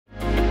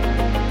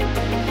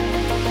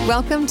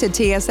Welcome to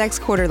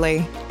TSX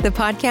Quarterly, the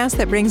podcast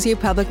that brings you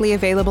publicly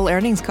available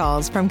earnings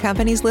calls from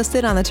companies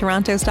listed on the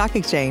Toronto Stock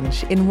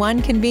Exchange in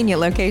one convenient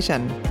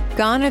location.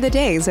 Gone are the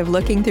days of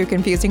looking through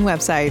confusing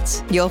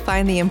websites. You'll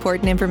find the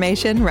important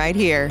information right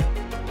here.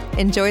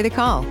 Enjoy the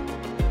call.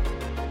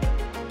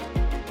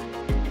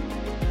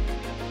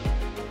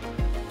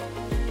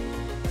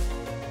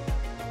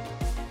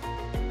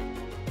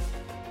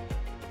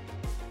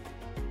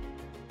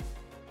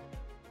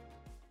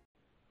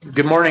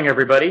 Good morning,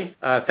 everybody.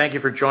 Thank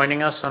you for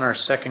joining us on our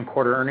second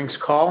quarter earnings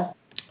call.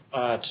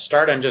 To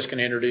start, I'm just going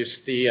to introduce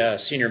the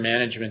senior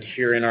management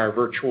here in our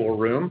virtual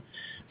room.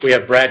 We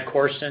have Brad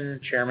Corson,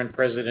 Chairman,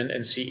 President,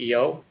 and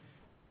CEO,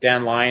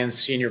 Dan Lyons,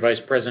 Senior Vice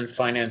President,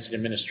 Finance and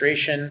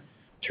Administration,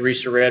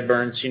 Teresa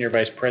Redburn, Senior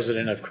Vice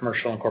President of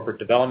Commercial and Corporate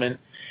Development,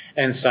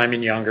 and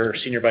Simon Younger,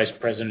 Senior Vice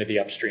President of the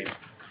Upstream.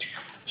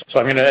 So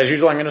as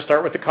usual, I'm going to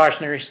start with the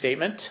cautionary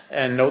statement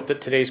and note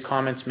that today's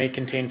comments may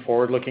contain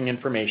forward-looking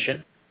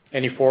information.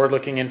 Any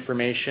forward-looking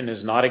information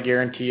is not a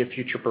guarantee of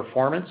future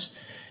performance,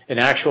 and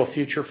actual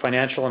future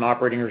financial and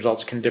operating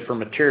results can differ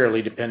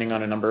materially depending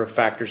on a number of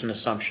factors and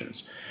assumptions.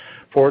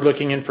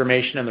 Forward-looking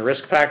information and the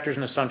risk factors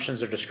and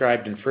assumptions are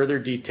described in further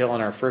detail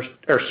in our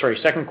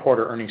second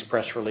quarter earnings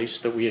press release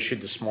that we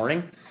issued this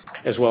morning,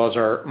 as well as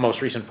our most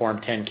recent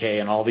Form 10-K,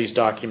 and all these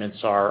documents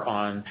are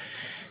on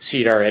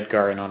SEDAR,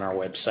 EDGAR, and on our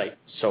website,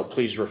 so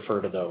please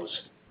refer to those.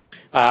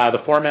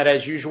 The format,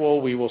 as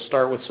usual, we will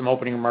start with some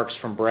opening remarks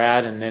from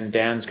Brad, and then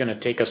Dan's going to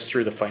take us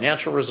through the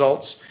financial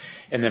results,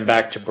 and then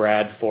back to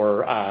Brad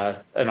for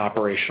an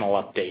operational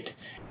update.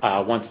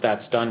 Once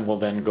that's done, we'll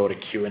then go to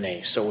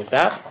Q&A. So with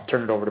that, I'll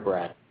turn it over to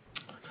Brad.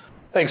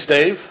 Thanks,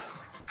 Dave.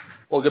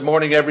 Well, good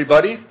morning,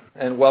 everybody,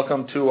 and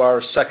welcome to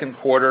our second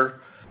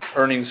quarter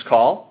earnings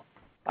call.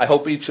 I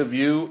hope each of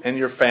you and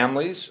your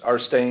families are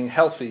staying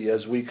healthy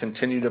as we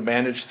continue to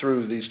manage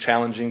through these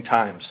challenging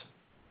times.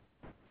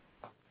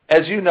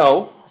 As you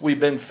know,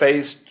 we've been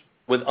faced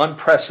with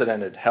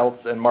unprecedented health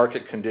and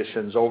market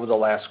conditions over the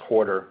last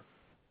quarter,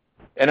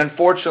 and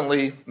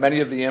unfortunately, many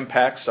of the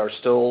impacts are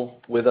still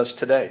with us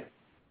today.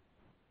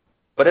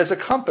 But as a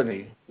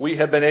company, we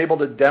have been able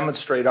to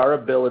demonstrate our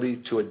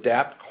ability to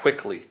adapt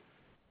quickly,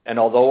 and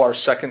although our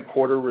second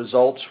quarter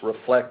results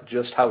reflect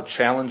just how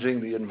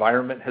challenging the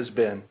environment has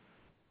been,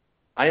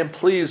 I am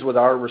pleased with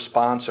our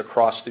response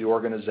across the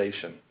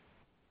organization.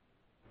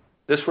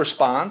 This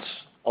response,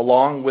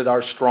 along with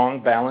our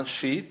strong balance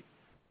sheet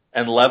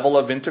and level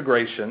of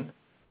integration,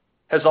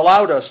 has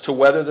allowed us to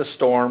weather the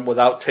storm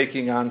without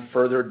taking on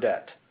further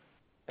debt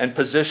and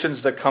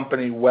positions the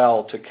company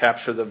well to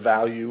capture the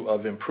value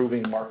of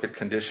improving market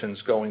conditions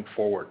going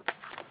forward.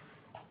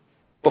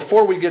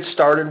 Before we get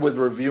started with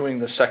reviewing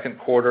the second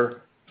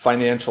quarter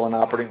financial and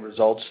operating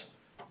results,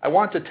 I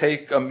want to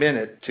take a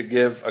minute to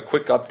give a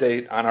quick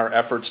update on our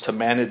efforts to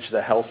manage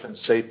the health and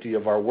safety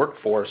of our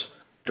workforce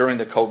during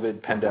the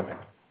COVID pandemic.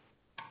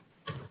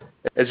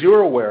 As you are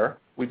aware,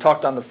 we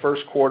talked on the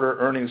first quarter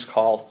earnings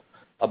call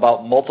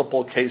about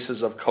multiple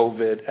cases of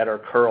COVID at our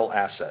Kearl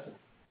asset.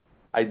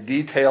 I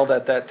detailed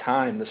at that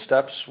time the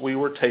steps we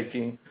were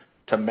taking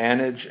to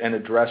manage and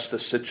address the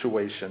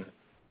situation,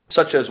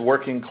 such as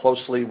working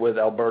closely with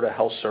Alberta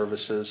Health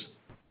Services,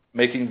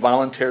 making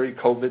voluntary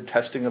COVID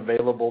testing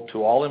available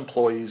to all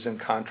employees and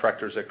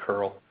contractors at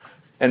Kearl,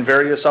 and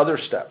various other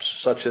steps,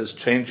 such as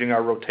changing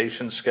our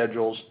rotation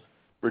schedules,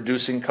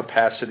 reducing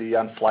capacity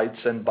on flights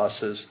and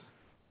buses,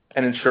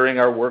 and ensuring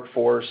our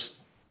workforce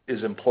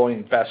is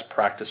employing best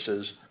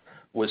practices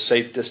with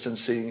safe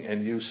distancing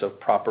and use of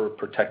proper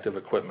protective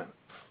equipment.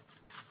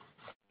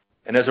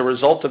 And as a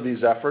result of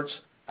these efforts,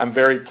 I'm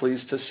very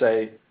pleased to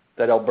say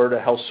that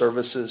Alberta Health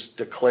Services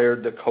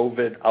declared the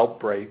COVID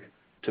outbreak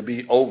to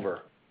be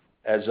over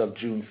as of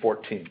June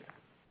 14th.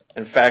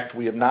 In fact,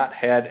 we have not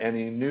had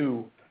any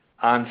new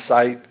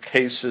on-site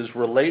cases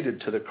related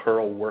to the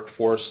Kearl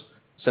workforce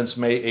since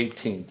May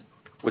 18th,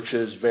 which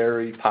is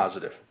very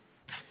positive.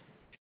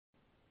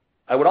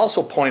 I would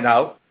also point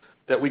out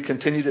that we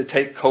continue to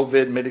take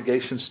COVID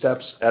mitigation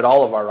steps at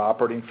all of our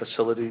operating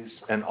facilities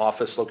and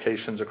office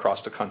locations across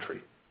the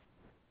country.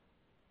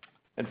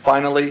 And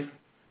finally,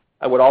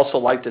 I would also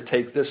like to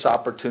take this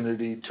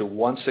opportunity to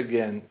once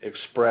again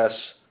express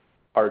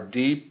our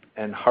deep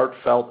and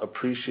heartfelt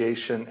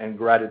appreciation and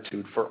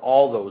gratitude for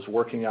all those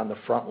working on the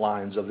front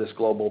lines of this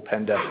global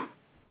pandemic.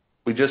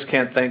 We just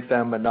can't thank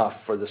them enough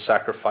for the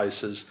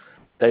sacrifices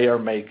they are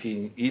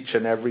making each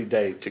and every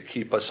day to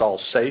keep us all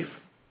safe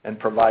and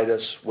provide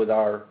us with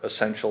our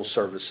essential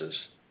services.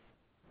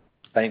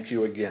 Thank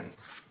you again.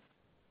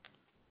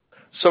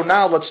 So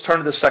now let's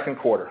turn to the second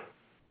quarter.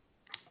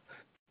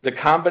 The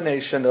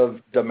combination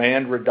of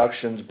demand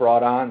reductions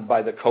brought on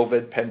by the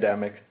COVID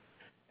pandemic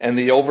and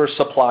the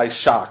oversupply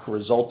shock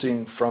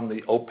resulting from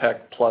the OPEC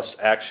Plus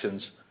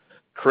actions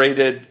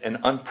created an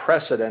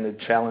unprecedented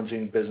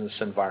challenging business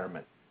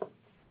environment.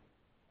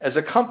 As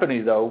a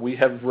company, though, we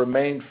have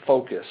remained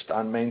focused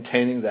on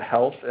maintaining the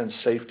health and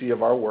safety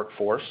of our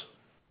workforce,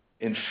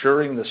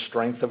 ensuring the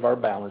strength of our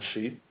balance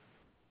sheet,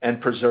 and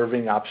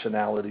preserving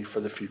optionality for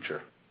the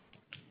future.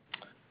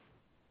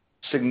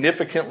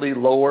 Significantly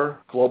lower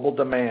global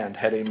demand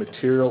had a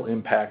material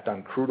impact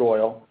on crude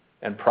oil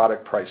and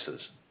product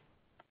prices,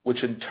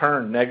 which in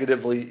turn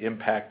negatively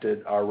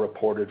impacted our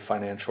reported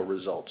financial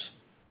results.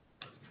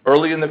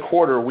 Early in the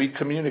quarter, we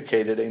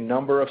communicated a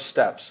number of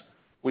steps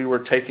we were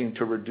taking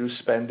to reduce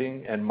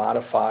spending and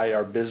modify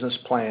our business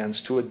plans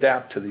to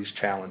adapt to these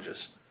challenges,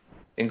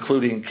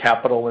 including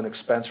capital and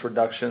expense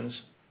reductions,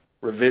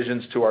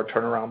 revisions to our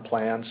turnaround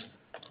plans,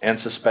 and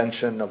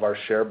suspension of our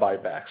share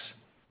buybacks.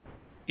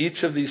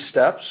 Each of these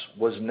steps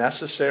was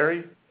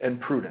necessary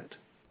and prudent,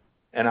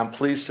 and I'm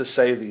pleased to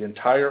say the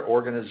entire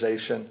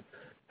organization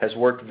has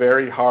worked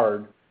very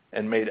hard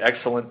and made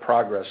excellent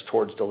progress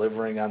towards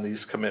delivering on these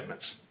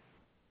commitments.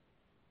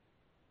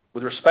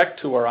 With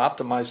respect to our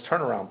optimized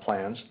turnaround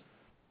plans,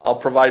 I'll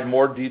provide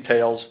more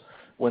details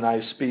when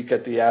I speak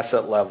at the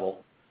asset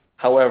level.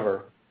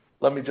 However,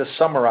 let me just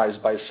summarize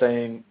by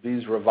saying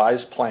these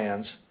revised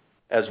plans,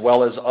 as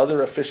well as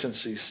other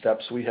efficiency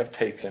steps we have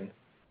taken,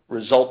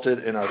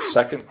 resulted in our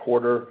second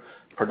quarter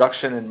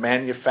production and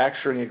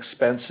manufacturing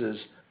expenses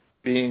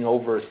being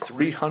over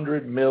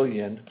 $300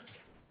 million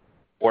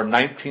or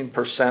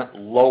 19%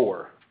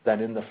 lower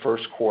than in the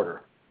first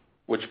quarter,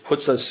 which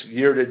puts us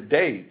year to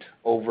date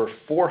over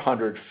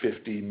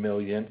 $450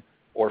 million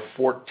or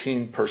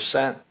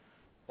 14%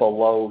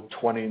 below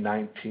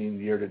 2019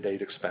 year to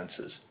date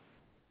expenses.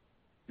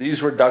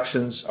 These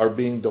reductions are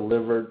being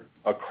delivered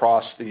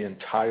across the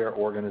entire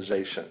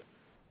organization.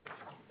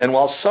 And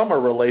while some are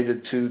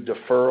related to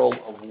deferral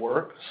of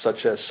work,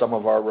 such as some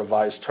of our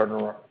revised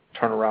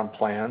turnaround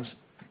plans,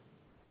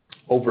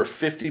 over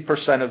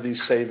 50% of these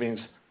savings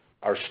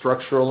are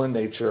structural in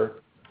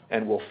nature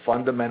and will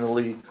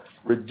fundamentally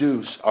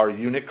reduce our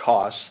unit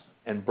costs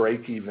and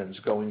break-evens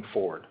going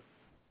forward.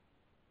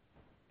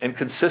 And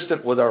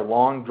consistent with our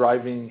long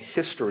driving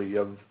history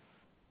of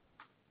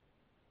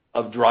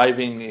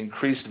driving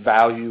increased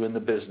value in the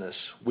business,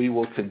 we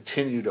will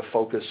continue to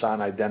focus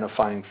on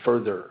identifying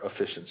further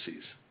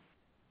efficiencies.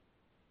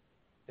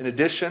 In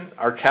addition,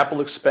 our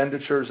capital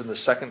expenditures in the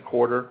second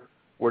quarter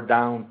were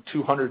down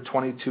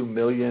 $222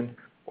 million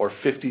or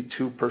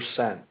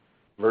 52%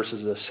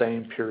 versus the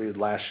same period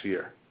last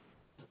year.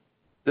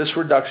 This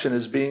reduction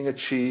is being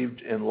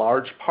achieved in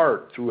large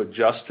part through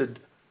adjusted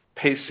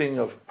pacing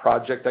of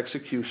project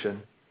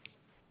execution,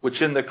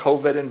 which in the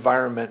COVID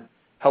environment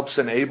helps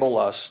enable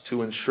us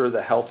to ensure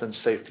the health and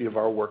safety of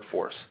our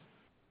workforce.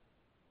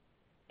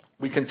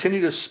 We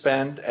continue to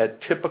spend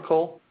at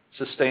typical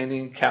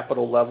sustaining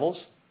capital levels,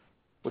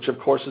 which of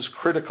course is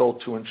critical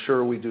to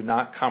ensure we do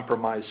not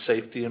compromise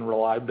safety and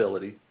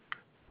reliability,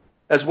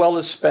 as well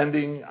as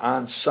spending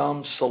on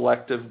some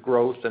selective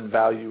growth and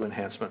value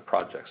enhancement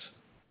projects.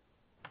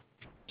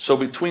 So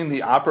between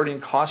the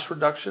operating cost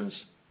reductions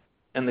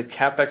and the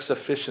CapEx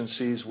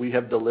efficiencies we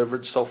have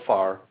delivered so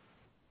far,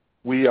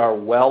 we are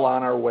well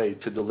on our way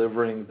to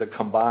delivering the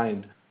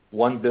combined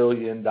 $1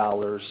 billion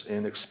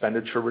in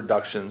expenditure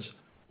reductions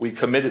we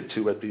committed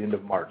to at the end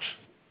of March.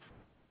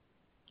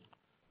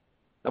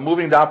 Now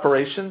moving to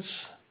operations,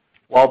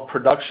 while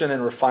production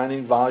and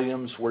refining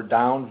volumes were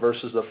down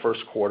versus the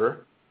first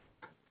quarter,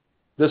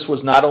 this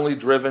was not only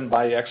driven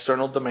by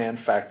external demand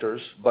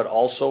factors, but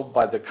also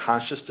by the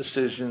conscious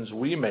decisions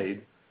we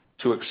made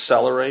to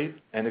accelerate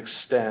and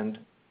extend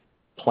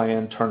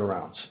planned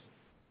turnarounds.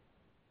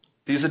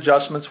 These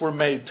adjustments were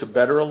made to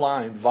better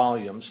align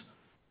volumes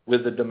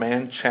with the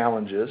demand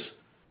challenges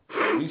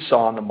we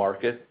saw in the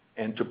market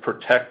and to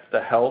protect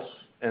the health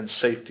and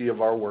safety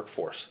of our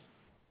workforce.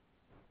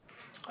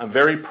 I'm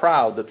very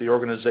proud that the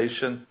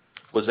organization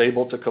was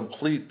able to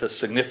complete the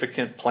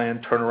significant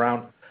planned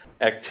turnaround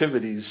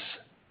activities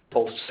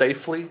both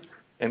safely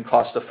and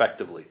cost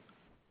effectively.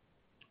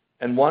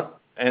 And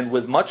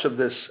with much of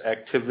this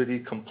activity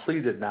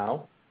completed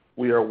now,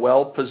 we are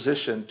well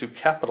positioned to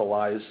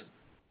capitalize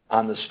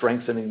on the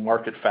strengthening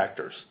market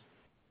factors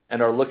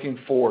and are looking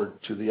forward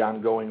to the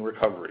ongoing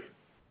recovery.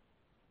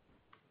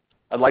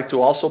 I'd like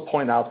to also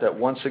point out that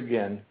once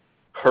again,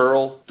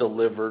 Kearl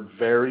delivered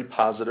very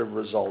positive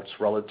results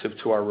relative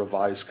to our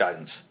revised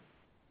guidance.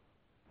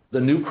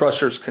 The new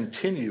crushers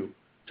continue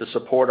to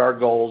support our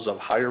goals of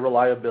higher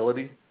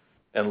reliability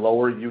and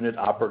lower unit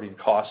operating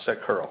costs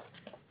at Kearl.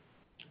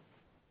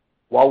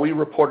 While we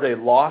reported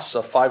a loss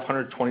of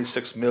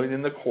 $526 million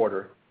in the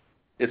quarter,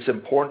 it's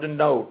important to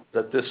note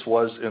that this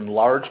was in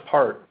large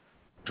part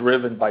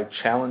driven by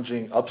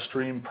challenging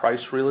upstream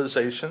price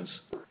realizations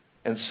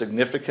and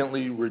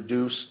significantly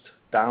reduced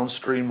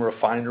downstream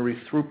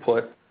refinery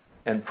throughput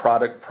and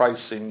product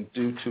pricing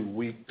due to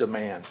weak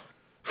demand,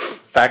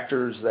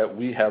 factors that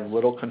we have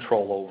little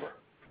control over.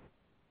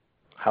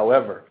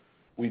 However,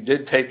 we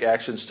did take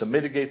actions to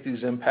mitigate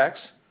these impacts,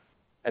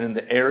 and in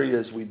the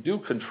areas we do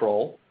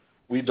control,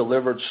 we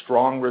delivered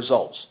strong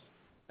results,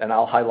 and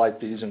I'll highlight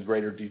these in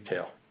greater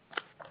detail.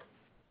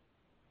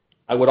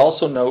 I would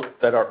also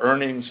note that our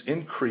earnings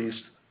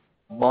increased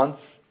month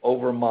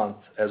over month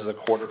as the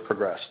quarter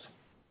progressed.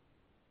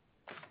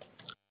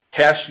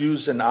 Cash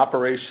used in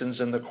operations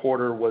in the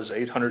quarter was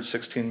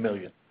 $816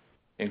 million,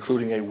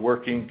 including a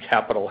working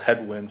capital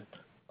headwind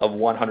of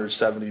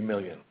 $170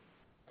 million.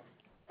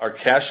 Our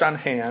cash on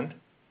hand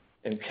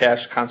and cash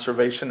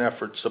conservation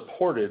efforts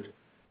supported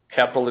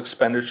capital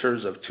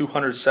expenditures of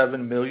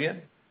 $207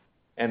 million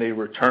and a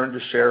return to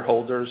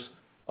shareholders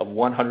of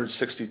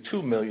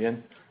 $162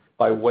 million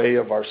by way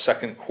of our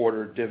second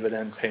quarter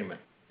dividend payment.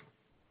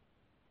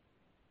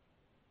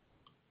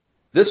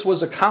 This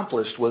was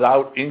accomplished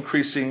without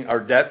increasing our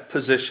debt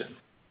position.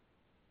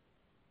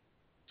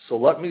 So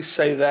let me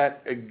say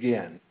that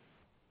again,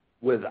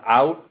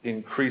 without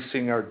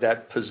increasing our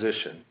debt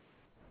position.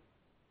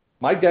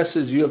 My guess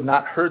is you have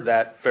not heard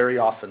that very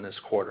often this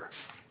quarter.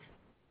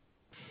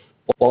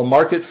 While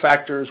market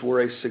factors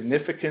were a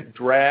significant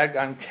drag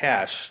on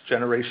cash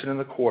generation in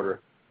the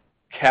quarter,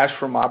 cash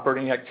from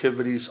operating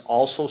activities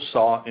also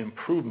saw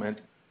improvement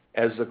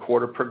as the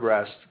quarter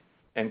progressed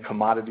and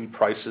commodity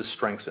prices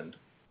strengthened.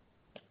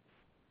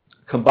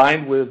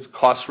 Combined with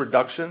cost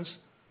reductions,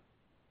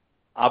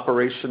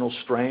 operational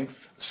strength,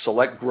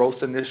 select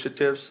growth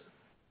initiatives,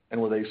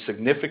 and with a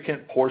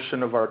significant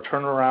portion of our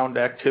turnaround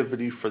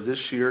activity for this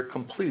year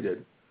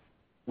completed,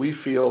 we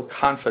feel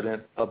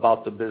confident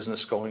about the business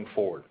going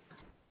forward.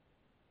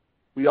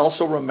 We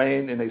also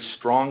remain in a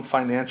strong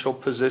financial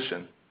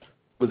position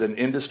with an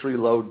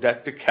industry-low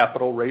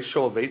debt-to-capital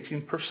ratio of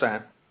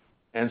 18%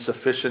 and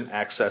sufficient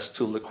access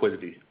to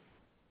liquidity.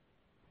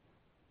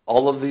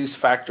 All of these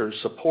factors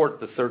support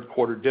the third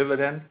quarter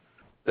dividend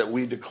that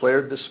we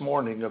declared this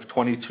morning of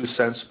 22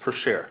 cents per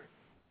share,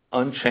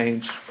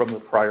 unchanged from the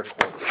prior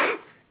quarter.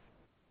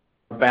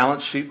 Our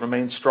balance sheet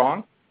remains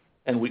strong,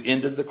 and we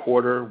ended the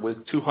quarter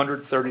with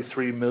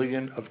 $233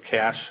 million of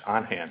cash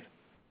on hand.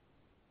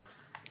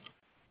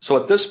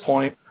 So at this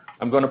point,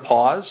 I'm going to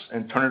pause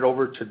and turn it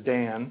over to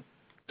Dan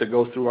to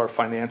go through our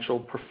financial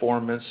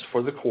performance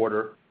for the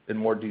quarter in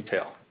more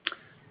detail.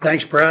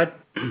 Thanks, Brad.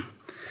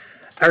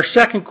 Our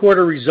second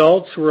quarter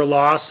results were a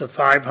loss of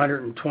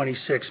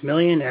 $526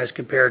 million as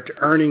compared to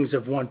earnings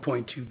of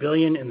 $1.2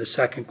 billion in the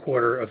second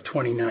quarter of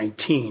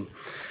 2019.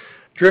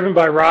 Driven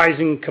by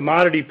rising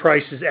commodity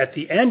prices at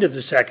the end of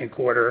the second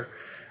quarter,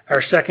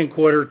 our second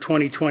quarter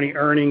 2020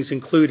 earnings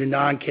include a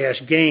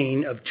non-cash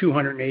gain of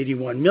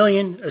 $281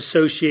 million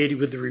associated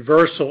with the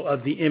reversal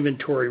of the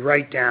inventory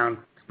write-down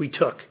we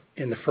took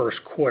in the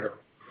first quarter.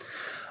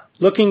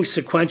 Looking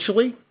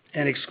sequentially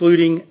and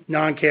excluding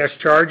non-cash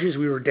charges,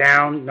 we were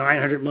down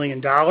 $900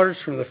 million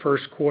from the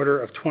first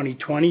quarter of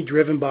 2020,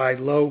 driven by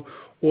low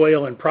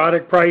oil and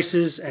product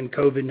prices and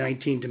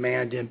COVID-19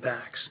 demand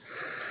impacts.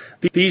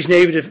 These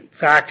negative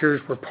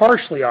factors were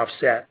partially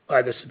offset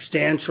by the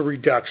substantial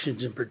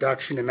reductions in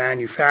production and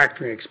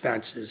manufacturing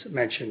expenses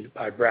mentioned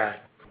by Brad.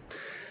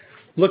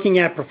 Looking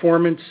at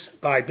performance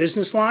by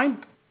business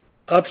line,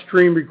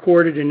 Upstream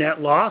recorded a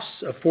net loss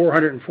of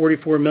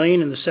 $444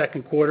 million in the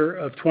second quarter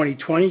of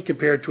 2020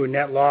 compared to a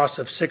net loss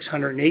of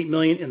 $608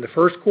 million in the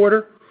first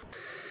quarter.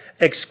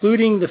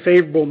 Excluding the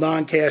favorable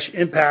non-cash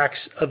impacts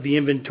of the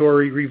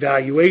inventory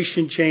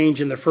revaluation change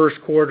in the first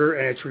quarter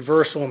and its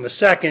reversal in the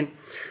second,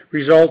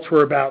 results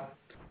were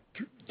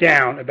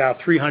down about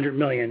 $300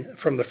 million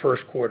from the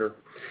first quarter.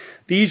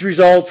 These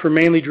results were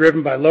mainly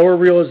driven by lower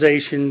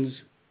realizations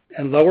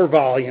and lower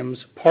volumes,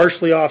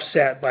 partially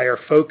offset by our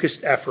focused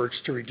efforts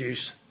to reduce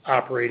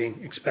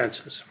operating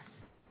expenses.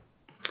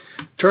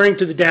 Turning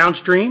to the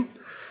Downstream.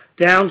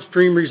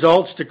 Downstream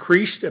results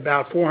decreased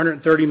about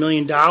 $430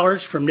 million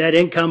from net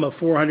income of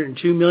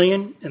 $402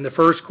 million in the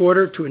first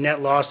quarter to a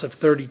net loss of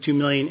 $32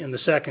 million in the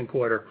second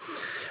quarter.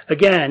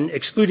 Again,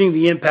 excluding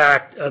the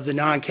impact of the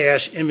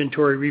non-cash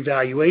inventory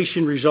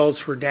revaluation, results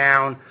were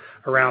down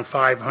around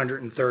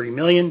 $530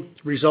 million.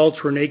 Results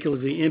were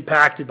negatively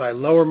impacted by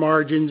lower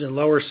margins and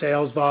lower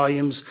sales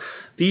volumes.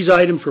 These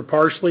items were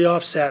partially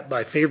offset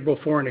by favorable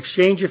foreign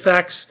exchange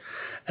effects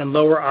and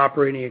lower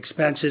operating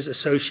expenses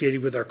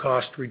associated with our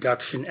cost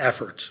reduction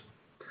efforts.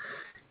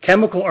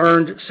 Chemical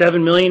earned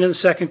 $7 million in the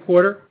second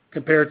quarter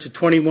compared to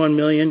 $21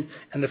 million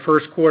in the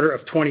first quarter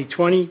of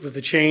 2020, with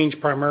the change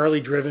primarily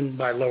driven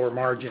by lower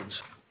margins.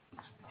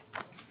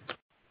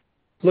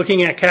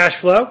 Looking at cash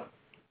flow,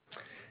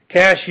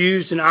 cash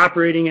used in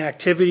operating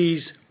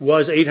activities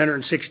was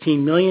 $816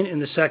 million in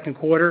the second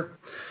quarter,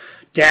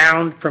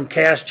 down from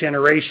cash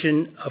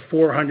generation of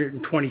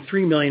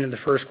 $423 million in the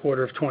first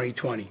quarter of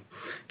 2020.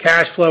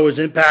 Cash flow was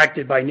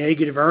impacted by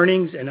negative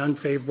earnings and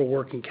unfavorable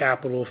working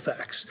capital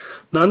effects.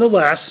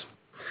 Nonetheless,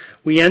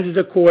 we ended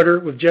the quarter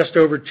with just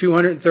over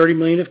 $230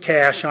 million of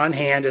cash on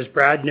hand, as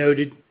Brad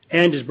noted,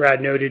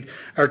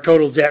 our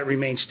total debt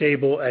remained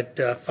stable at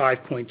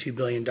 $5.2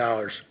 billion.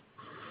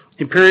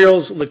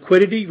 Imperial's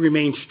liquidity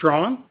remains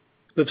strong,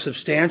 with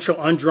substantial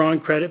undrawn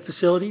credit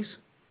facilities,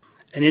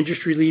 an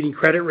industry-leading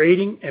credit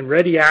rating, and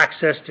ready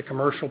access to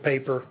commercial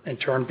paper and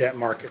term debt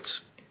markets.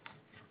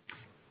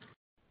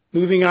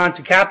 Moving on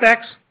to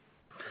CapEx.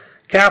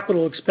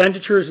 Capital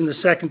expenditures in the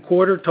second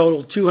quarter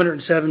totaled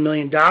 $207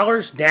 million,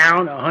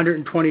 down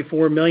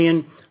 $124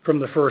 million from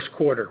the first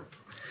quarter.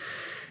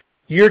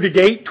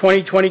 Year-to-date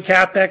 2020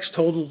 CapEx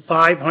totaled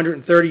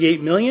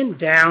 $538 million,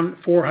 down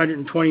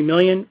 $420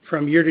 million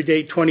from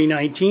year-to-date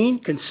 2019,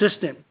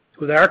 consistent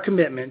with our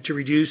commitment to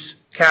reduce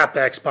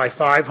CapEx by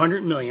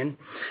 $500 million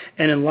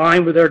and in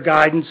line with our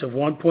guidance of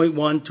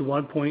 $1.1 to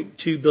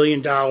 $1.2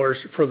 billion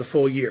for the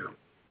full year.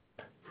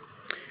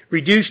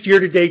 Reduced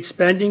year-to-date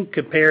spending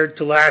compared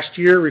to last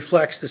year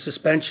reflects the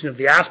suspension of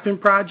the Aspen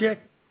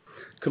project,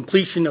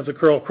 completion of the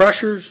Kearl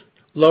crushers,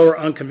 lower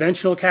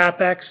unconventional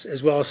CapEx,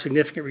 as well as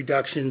significant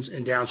reductions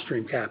in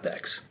downstream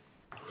CapEx.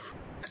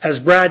 As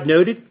Brad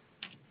noted,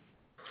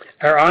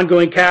 our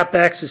ongoing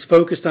CapEx is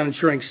focused on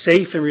ensuring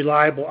safe and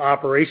reliable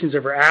operations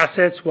of our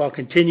assets while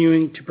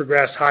continuing to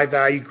progress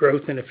high-value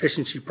growth and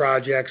efficiency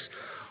projects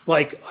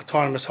like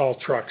autonomous haul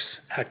trucks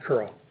at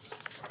Kearl.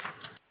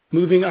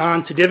 Moving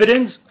on to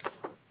dividends.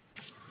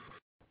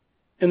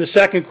 In the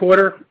second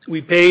quarter,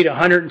 we paid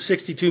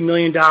 $162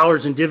 million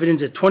in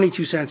dividends at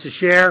 22 cents a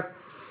share,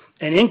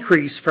 an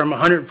increase from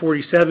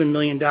 $147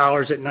 million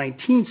at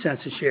 19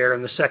 cents a share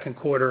in the second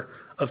quarter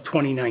of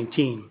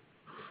 2019.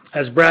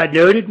 As Brad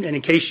noted, and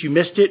in case you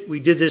missed it, we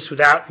did this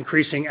without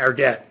increasing our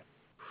debt.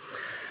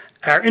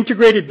 Our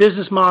integrated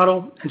business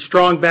model and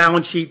strong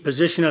balance sheet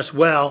position us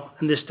well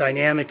in this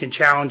dynamic and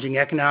challenging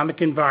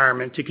economic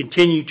environment to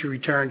continue to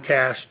return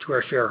cash to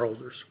our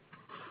shareholders.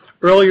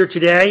 Earlier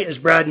today, as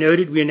Brad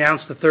noted, we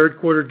announced the third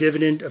quarter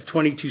dividend of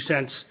 22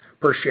 cents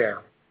per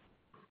share.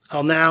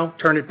 I'll now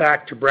turn it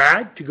back to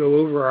Brad to go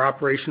over our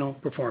operational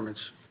performance.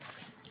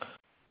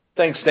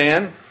 Thanks,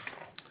 Dan.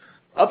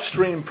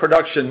 Upstream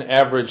production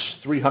averaged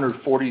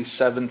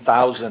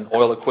 347,000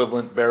 oil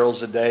equivalent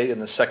barrels a day in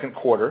the second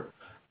quarter,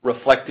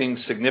 reflecting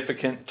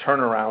significant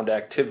turnaround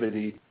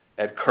activity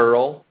at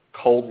Kearl,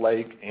 Cold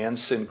Lake, and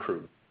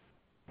Syncrude.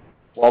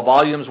 While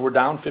volumes were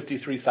down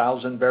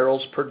 53,000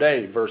 barrels per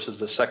day versus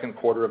the second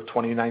quarter of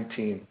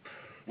 2019,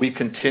 we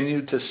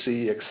continued to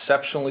see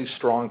exceptionally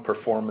strong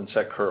performance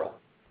at Kearl.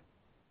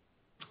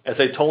 As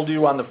I told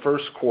you on the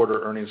first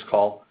quarter earnings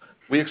call,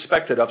 we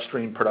expected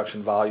upstream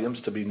production volumes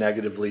to be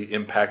negatively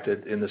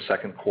impacted in the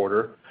second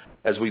quarter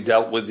as we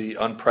dealt with the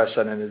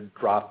unprecedented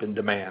drop in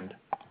demand,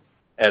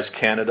 as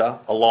Canada,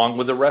 along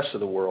with the rest of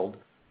the world,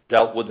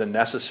 dealt with the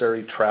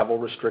necessary travel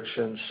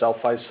restrictions,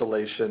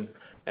 self-isolation,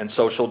 and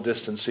social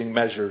distancing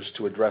measures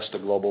to address the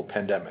global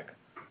pandemic.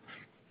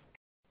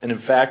 And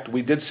in fact,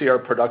 we did see our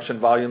production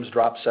volumes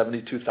drop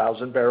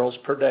 72,000 barrels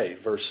per day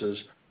versus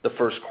the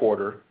first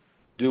quarter,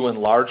 due in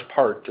large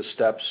part to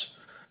steps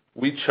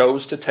we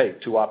chose to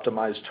take to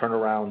optimize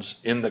turnarounds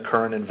in the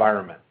current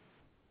environment.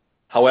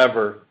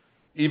 However,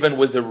 even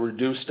with the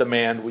reduced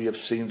demand we have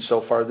seen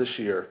so far this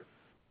year,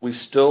 we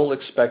still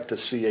expect to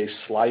see a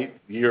slight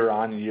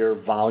year-on-year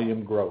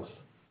volume growth,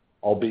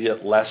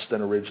 albeit less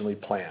than originally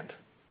planned.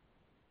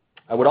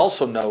 I would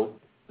also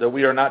note that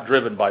we are not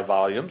driven by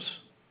volumes,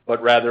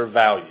 but rather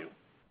value.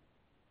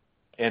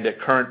 And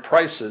at current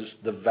prices,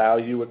 the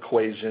value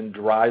equation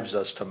drives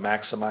us to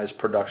maximize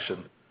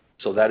production.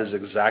 So that is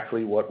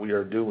exactly what we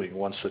are doing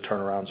once the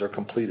turnarounds are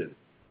completed.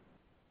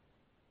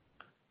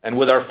 And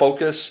with our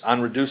focus on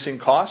reducing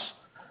costs,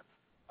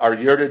 our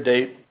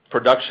year-to-date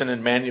production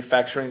and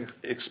manufacturing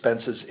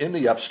expenses in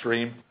the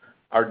upstream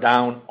are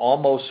down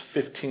almost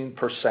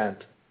 15%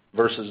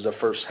 versus the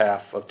first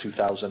half of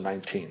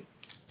 2019.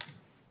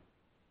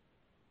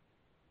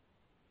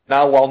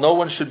 Now, while no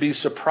one should be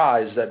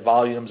surprised that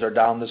volumes are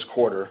down this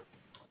quarter,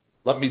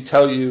 let me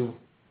tell you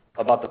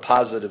about the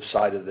positive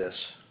side of this,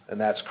 and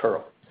that's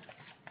Kearl.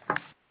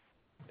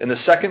 In the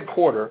second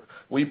quarter,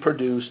 we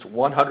produced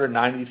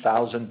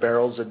 190,000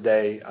 barrels a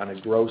day on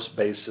a gross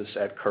basis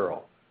at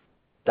Kearl,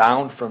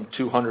 down from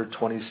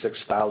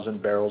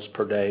 226,000 barrels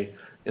per day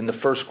in the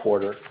first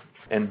quarter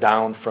and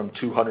down from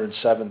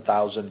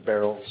 207,000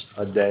 barrels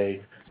a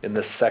day in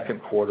the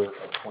second quarter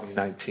of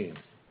 2019.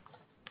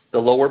 The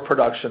lower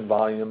production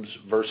volumes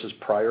versus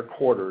prior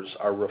quarters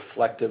are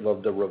reflective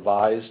of the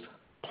revised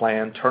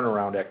planned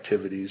turnaround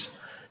activities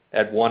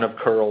at one of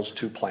Kearl's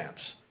two plants.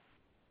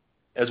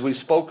 As we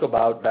spoke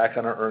about back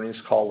on our earnings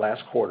call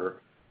last quarter,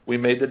 we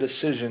made the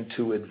decision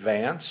to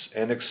advance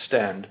and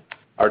extend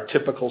our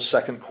typical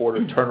second quarter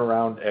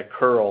turnaround at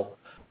Kearl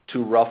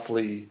to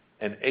roughly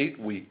an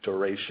 8-week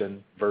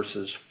duration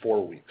versus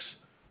 4 weeks,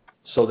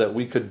 so that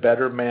we could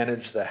better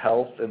manage the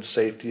health and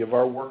safety of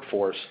our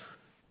workforce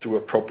through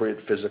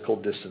appropriate physical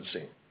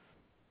distancing.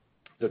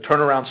 The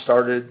turnaround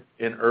started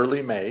in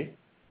early May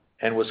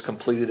and was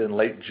completed in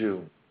late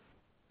June,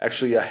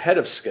 actually ahead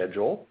of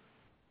schedule,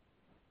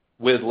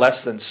 with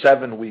less than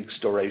 7 weeks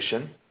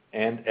duration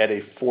and at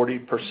a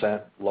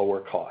 40% lower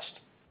cost.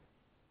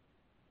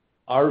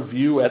 Our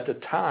view at the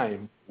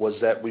time was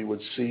that we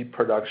would see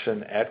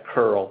production at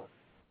Kearl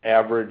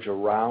average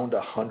around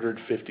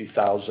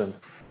 150,000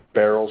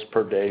 barrels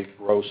per day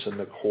gross in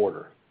the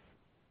quarter.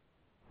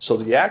 So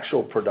the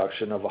actual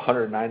production of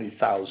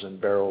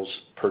 190,000 barrels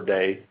per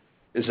day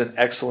is an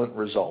excellent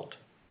result,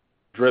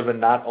 driven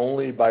not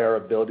only by our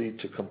ability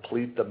to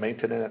complete the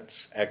maintenance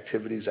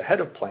activities ahead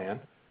of plan,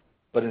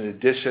 but in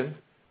addition,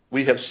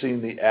 we have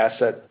seen the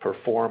asset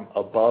perform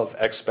above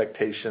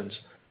expectations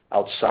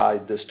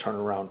outside this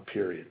turnaround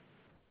period.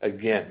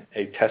 Again,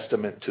 a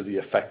testament to the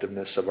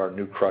effectiveness of our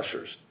new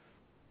crushers.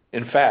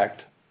 In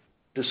fact,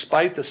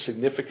 despite the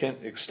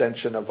significant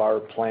extension of our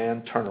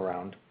planned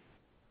turnaround,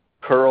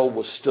 Kearl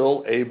was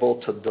still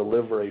able to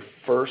deliver a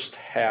first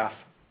half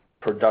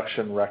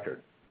production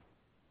record,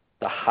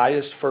 the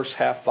highest first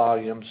half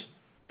volumes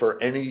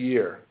for any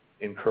year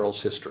in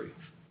Kearl's history.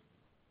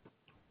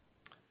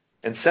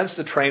 And since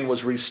the train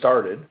was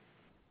restarted,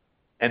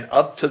 and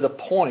up to the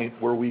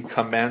point where we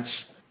commenced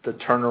the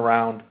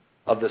turnaround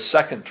of the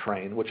second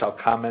train, which I'll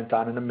comment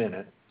on in a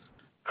minute,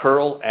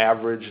 Kearl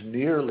averaged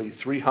nearly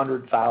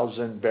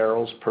 300,000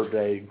 barrels per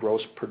day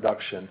gross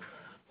production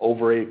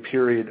over a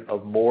period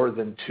of more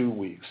than 2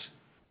 weeks,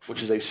 which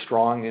is a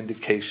strong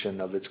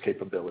indication of its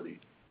capability.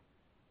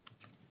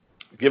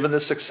 Given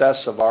the success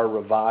of our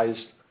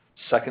revised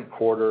second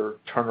quarter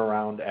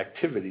turnaround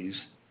activities,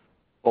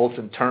 both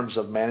in terms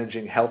of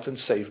managing health and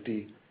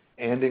safety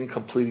and in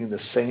completing the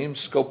same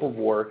scope of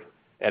work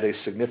at a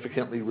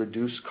significantly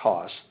reduced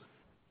cost,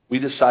 we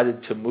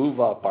decided to move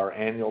up our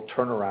annual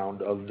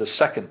turnaround of the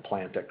second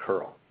plant at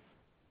Kearl.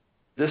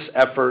 This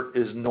effort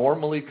is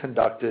normally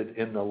conducted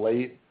in the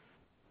late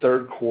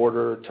third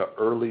quarter to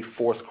early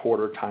fourth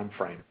quarter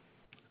timeframe.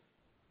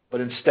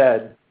 But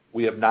instead,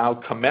 we have now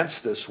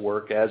commenced this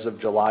work as of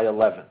July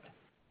 11th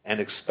and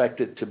expect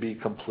it to be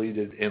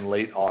completed in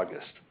late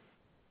August.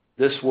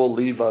 This will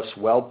leave us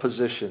well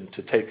positioned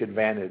to take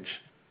advantage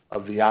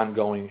of the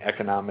ongoing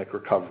economic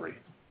recovery.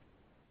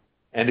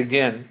 And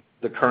again,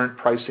 the current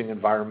pricing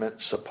environment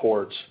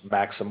supports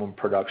maximum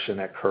production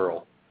at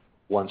Kearl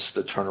once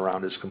the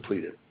turnaround is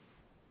completed.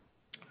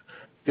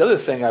 The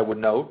other thing I would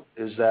note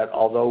is that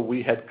although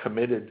we had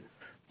committed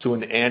to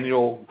an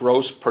annual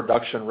gross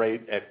production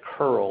rate at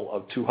Kearl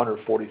of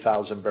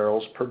 240,000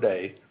 barrels per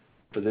day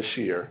for this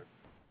year,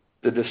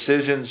 the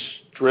decisions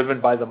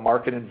driven by the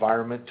market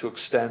environment to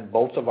extend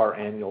both of our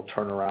annual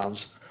turnarounds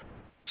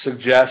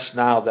suggest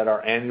now that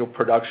our annual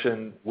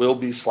production will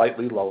be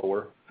slightly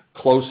lower,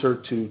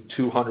 closer to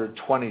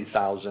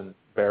 220,000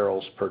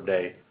 barrels per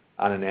day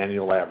on an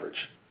annual average,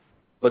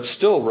 but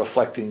still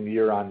reflecting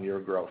year-on-year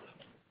growth.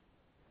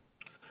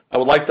 I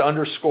would like to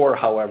underscore,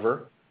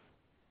 however,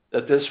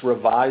 that this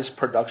revised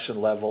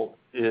production level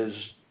is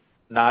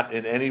not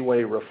in any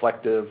way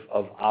reflective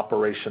of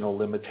operational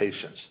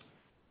limitations.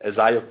 As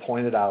I have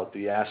pointed out,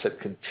 the asset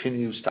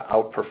continues to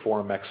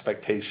outperform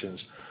expectations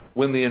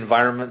when the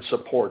environment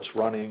supports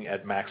running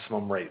at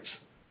maximum rates.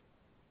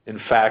 In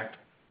fact,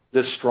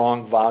 this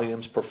strong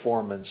volumes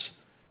performance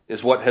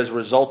is what has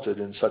resulted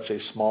in such a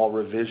small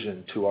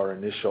revision to our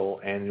initial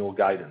annual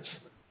guidance,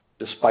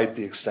 despite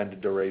the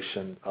extended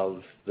duration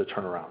of the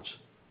turnarounds.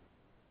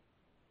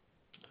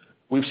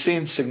 We've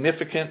seen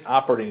significant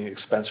operating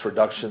expense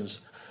reductions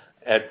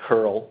at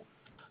Kearl,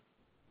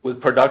 with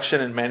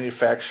production and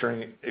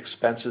manufacturing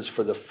expenses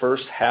for the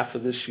first half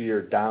of this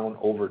year down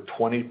over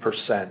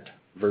 20%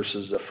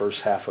 versus the first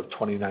half of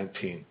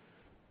 2019,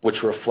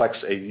 which reflects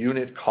a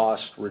unit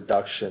cost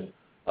reduction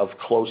of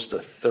close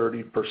to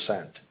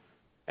 30%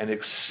 and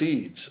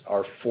exceeds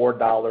our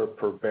 $4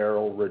 per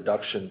barrel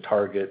reduction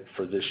target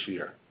for this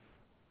year.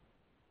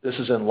 This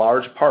is in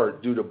large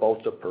part due to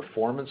both the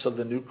performance of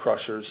the new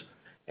crushers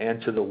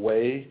and to the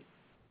way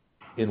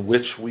in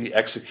which we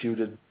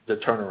executed the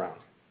turnaround.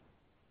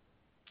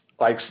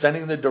 By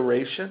extending the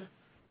duration,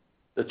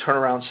 the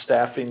turnaround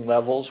staffing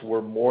levels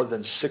were more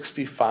than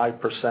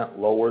 65%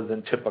 lower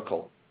than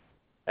typical,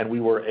 and we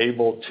were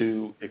able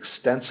to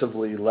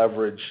extensively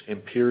leverage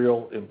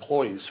Imperial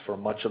employees for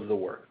much of the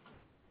work.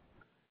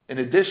 In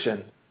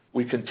addition,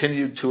 we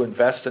continued to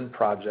invest in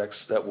projects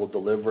that will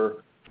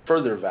deliver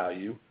further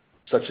value,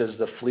 such as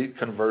the fleet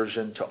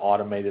conversion to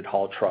automated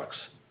haul trucks.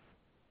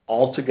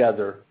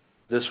 Altogether,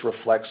 this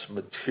reflects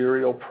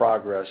material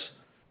progress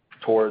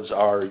towards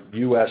our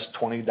U.S.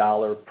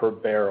 $20 per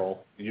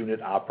barrel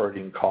unit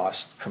operating cost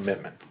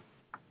commitment.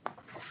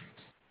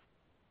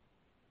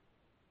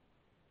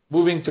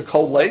 Moving to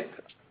Cold Lake,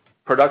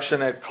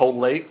 production at Cold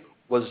Lake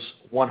was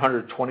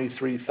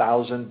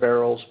 123,000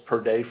 barrels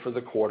per day for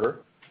the quarter,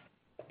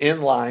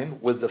 in line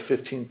with the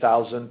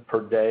 15,000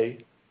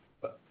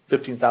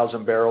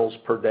 barrels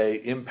per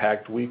day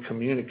impact we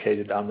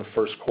communicated on the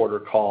first quarter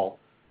call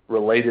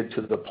related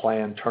to the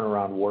planned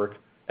turnaround work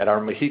at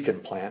our Mohican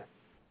plant,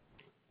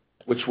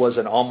 which was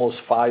an almost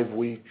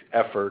 5-week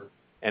effort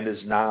and is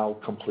now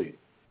complete.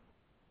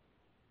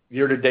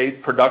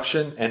 Year-to-date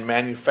production and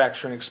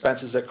manufacturing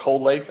expenses at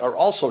Cold Lake are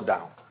also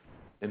down,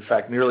 in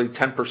fact, nearly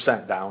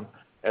 10% down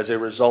as a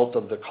result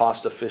of the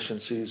cost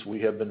efficiencies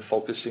we have been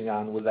focusing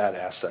on with that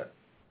asset.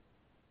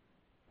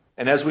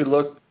 And as we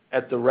look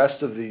at the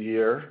rest of the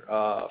year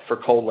for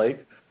Cold Lake,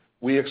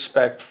 we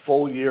expect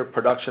full-year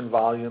production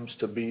volumes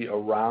to be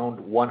around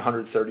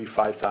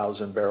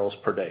 135,000 barrels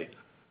per day,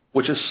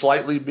 which is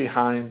slightly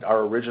behind our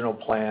original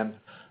plan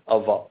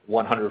of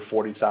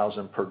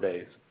 140,000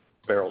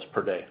 barrels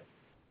per day.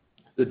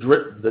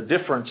 The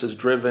difference is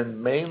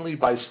driven mainly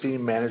by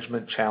steam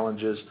management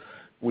challenges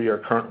we are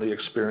currently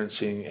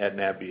experiencing at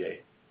NABBA.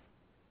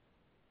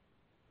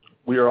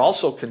 We are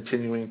also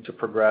continuing to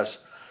progress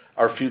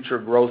our future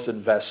growth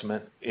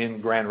investment in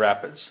Grand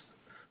Rapids,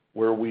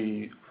 where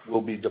we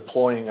will be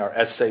deploying our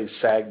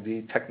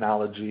SA-SAGD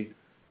technology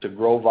to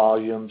grow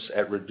volumes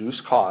at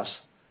reduced costs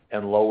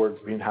and lower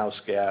greenhouse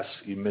gas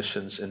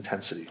emissions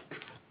intensity.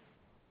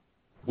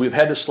 We've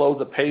had to slow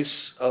the pace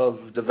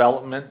of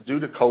development due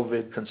to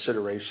COVID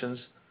considerations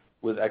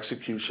with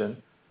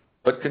execution,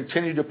 but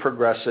continue to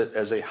progress it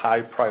as a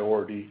high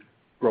priority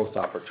growth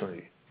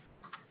opportunity.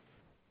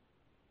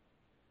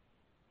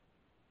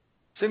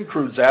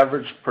 Syncrude's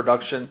average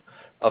production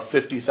of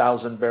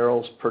 50,000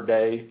 barrels per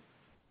day,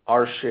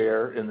 our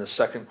share in the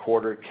second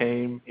quarter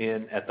came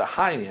in at the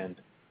high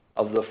end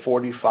of the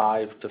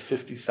 45,000 to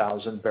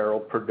 50,000 barrel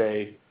per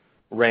day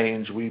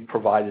range we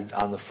provided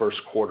on the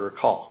first quarter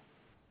call.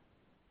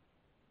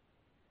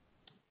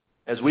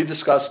 As we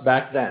discussed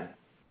back then,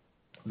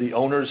 the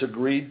owners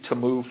agreed to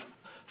move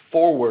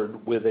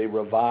forward with a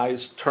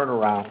revised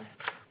turnaround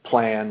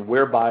plan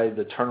whereby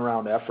the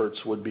turnaround efforts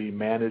would be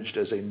managed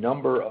as a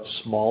number of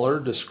smaller,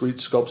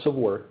 discrete scopes of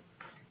work,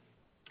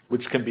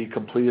 which can be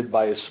completed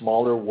by a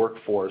smaller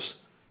workforce,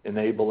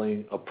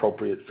 enabling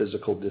appropriate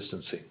physical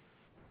distancing.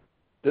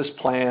 This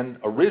plan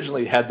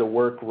originally had the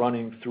work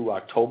running through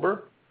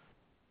October,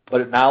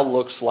 but it now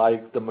looks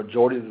like the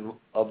majority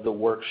of the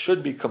work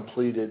should be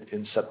completed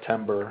in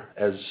September,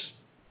 as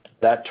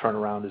that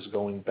turnaround is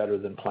going better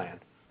than planned.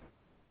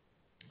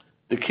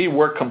 The key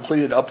work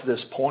completed up to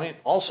this point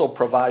also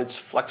provides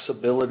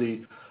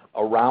flexibility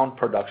around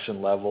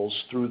production levels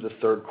through the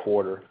third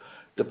quarter,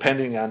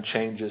 depending on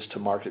changes to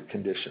market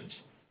conditions.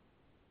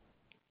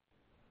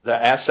 The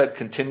asset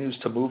continues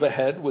to move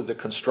ahead with the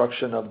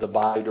construction of the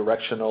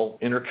bidirectional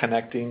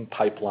interconnecting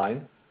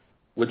pipeline,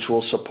 which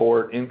will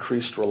support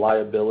increased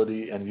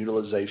reliability and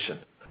utilization.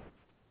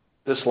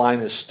 This line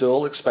is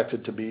still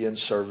expected to be in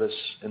service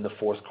in the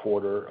fourth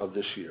quarter of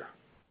this year.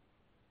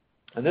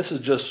 And this is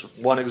just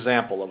one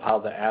example of how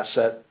the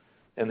asset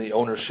and the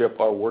ownership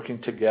are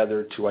working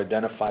together to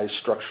identify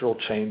structural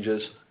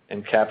changes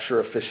and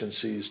capture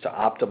efficiencies to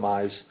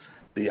optimize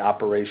the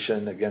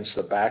operation against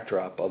the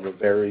backdrop of a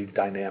very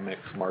dynamic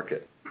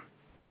market.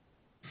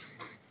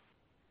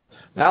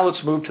 Now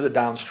let's move to the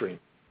downstream.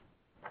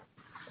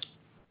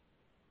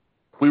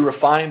 We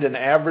refined an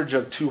average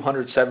of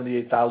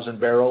 278,000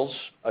 barrels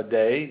a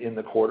day in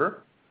the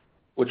quarter,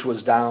 which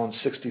was down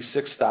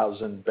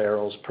 66,000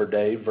 barrels per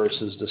day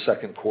versus the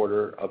second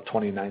quarter of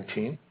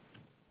 2019.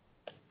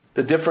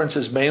 The difference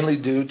is mainly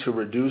due to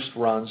reduced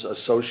runs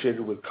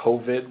associated with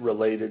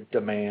COVID-related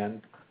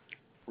demand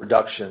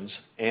reductions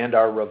and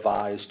our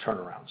revised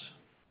turnarounds,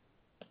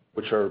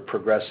 which are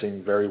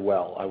progressing very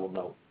well, I will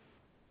note.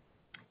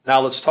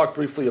 Now let's talk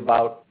briefly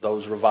about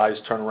those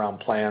revised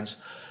turnaround plans,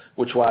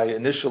 which I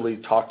initially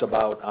talked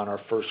about on our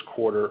first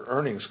quarter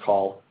earnings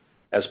call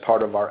as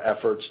part of our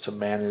efforts to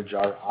manage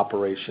our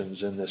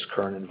operations in this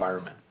current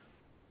environment.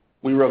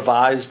 We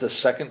revised the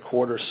second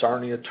quarter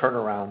Sarnia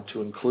turnaround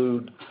to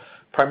include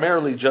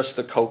primarily just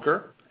the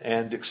coker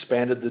and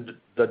expanded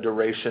the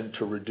duration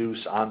to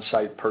reduce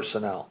on-site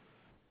personnel.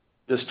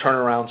 This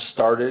turnaround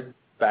started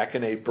back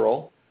in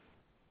April,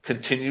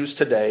 continues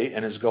today,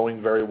 and is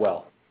going very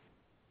well.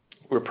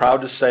 We're proud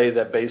to say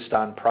that based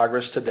on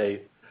progress to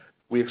date,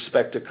 we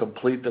expect to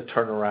complete the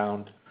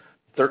turnaround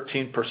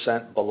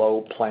 13%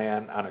 below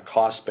plan on a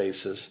cost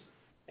basis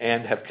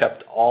and have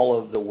kept all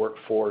of the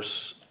workforce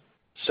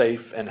safe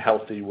and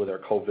healthy with our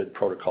COVID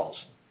protocols.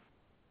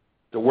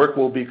 The work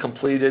will be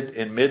completed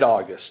in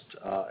mid-August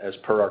as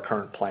per our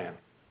current plan.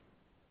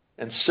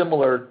 And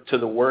similar to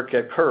the work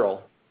at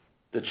Kearl,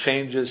 the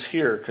changes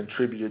here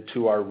contributed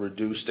to our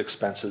reduced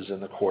expenses in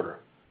the quarter.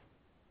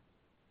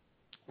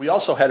 We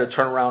also had a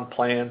turnaround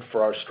plan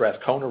for our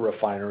Strathcona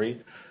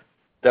refinery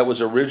that was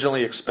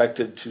originally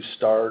expected to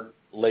start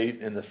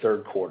late in the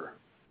third quarter.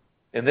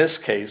 In this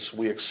case,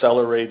 we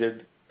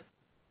accelerated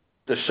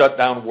the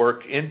shutdown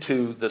work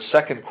into the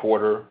second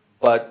quarter,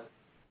 but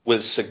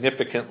with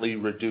significantly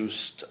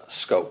reduced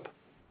scope.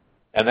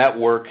 And that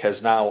work has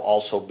now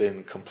also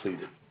been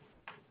completed.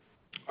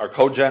 Our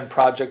cogen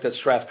project at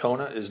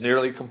Strathcona is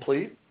nearly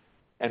complete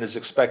and is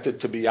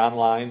expected to be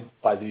online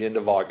by the end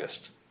of August.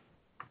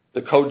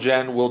 The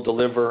cogen will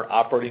deliver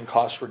operating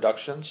cost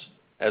reductions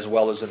as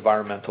well as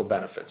environmental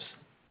benefits.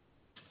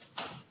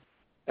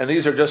 And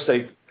these are just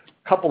a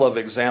couple of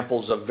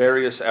examples of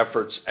various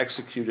efforts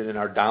executed in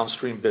our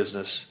downstream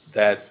business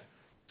that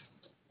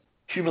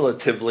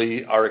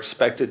cumulatively are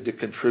expected to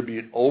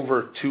contribute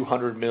over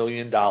 $200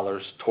 million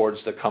towards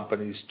the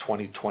company's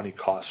 2020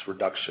 cost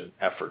reduction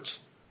efforts.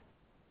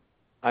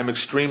 I'm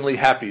extremely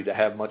happy to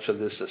have much of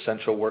this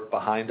essential work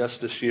behind us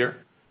this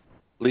year,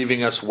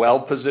 leaving us well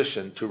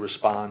positioned to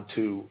respond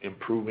to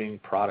improving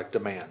product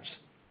demands.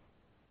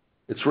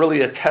 It's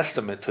really a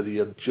testament to the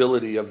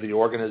agility of the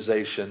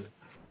organization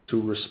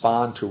to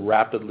respond to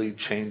rapidly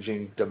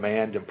changing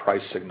demand and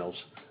price signals,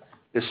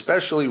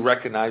 especially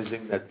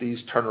recognizing that these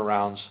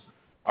turnarounds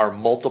are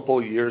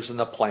multiple years in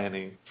the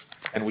planning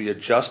and we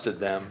adjusted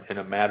them in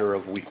a matter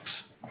of weeks.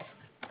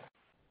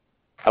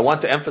 I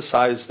want to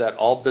emphasize that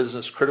all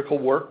business critical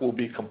work will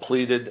be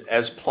completed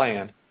as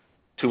planned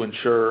to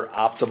ensure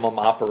optimum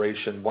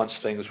operation once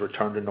things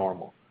return to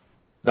normal.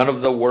 None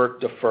of the work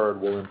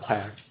deferred will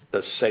impact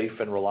the safe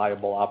and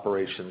reliable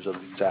operations of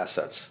these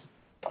assets.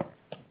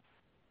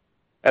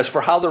 As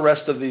for how the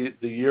rest of the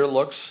year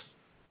looks,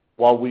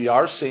 while we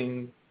are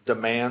seeing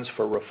demands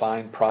for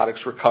refined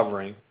products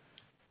recovering,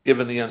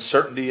 given the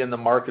uncertainty in the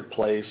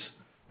marketplace,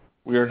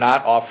 we are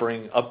not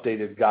offering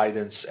updated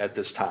guidance at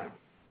this time.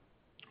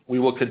 We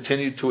will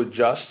continue to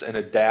adjust and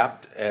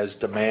adapt as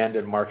demand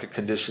and market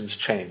conditions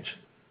change.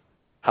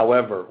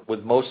 However,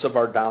 with most of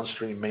our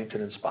downstream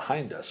maintenance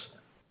behind us,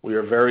 we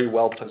are very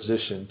well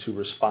positioned to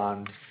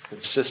respond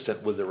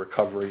consistent with the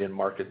recovery in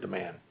market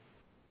demand.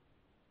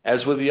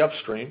 As with the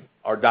upstream,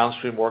 our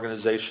downstream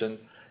organization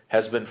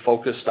has been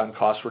focused on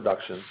cost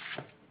reductions,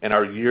 and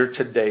our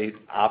year-to-date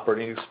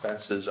operating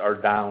expenses are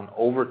down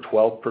over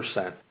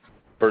 12%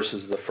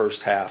 versus the first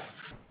half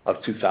of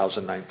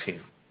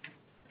 2019.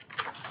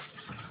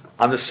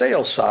 On the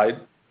sales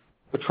side,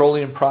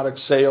 petroleum product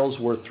sales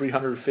were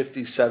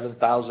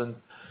 357,000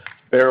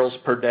 barrels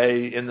per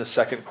day in the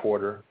second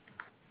quarter,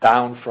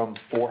 down from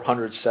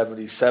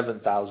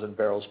 477,000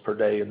 barrels per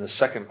day in the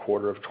second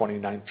quarter of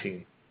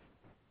 2019.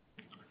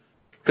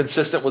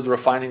 Consistent with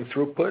refining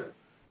throughput,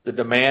 the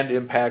demand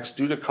impacts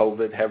due to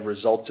COVID have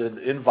resulted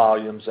in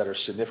volumes that are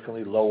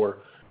significantly lower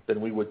than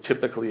we would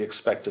typically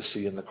expect to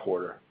see in the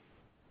quarter.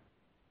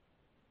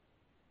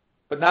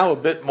 But now a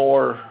bit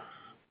more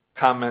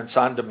comments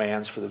on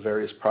demands for the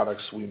various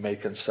products we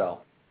make and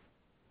sell.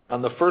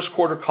 On the first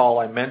quarter call,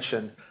 I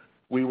mentioned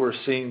we were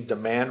seeing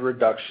demand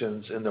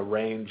reductions in the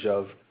range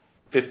of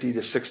 50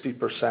 to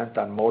 60%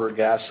 on motor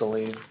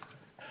gasoline,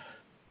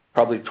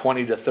 probably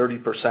 20 to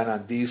 30%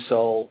 on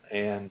diesel,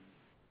 and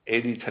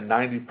 80 to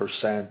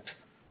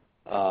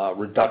 90%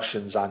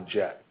 reductions on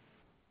jet.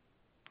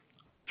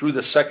 Through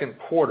the second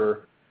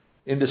quarter,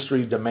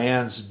 industry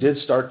demands did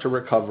start to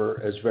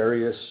recover as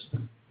various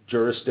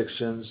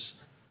jurisdictions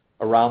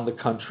around the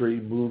country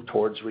moved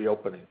towards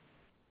reopening.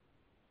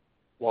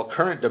 While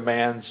current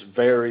demands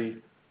vary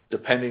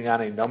depending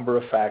on a number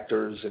of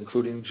factors,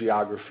 including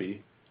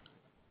geography,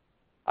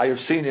 I have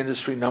seen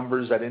industry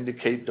numbers that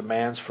indicate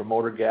demands for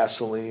motor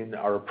gasoline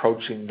are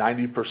approaching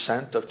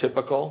 90% of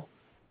typical.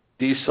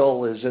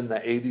 Diesel is in the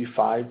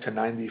 85 to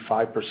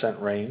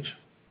 95% range.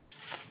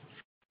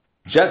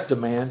 Jet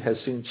demand has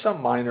seen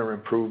some minor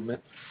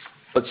improvement,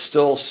 but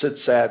still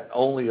sits at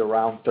only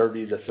around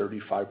 30 to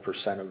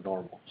 35% of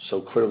normal,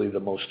 so clearly the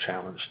most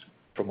challenged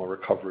from a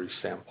recovery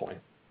standpoint.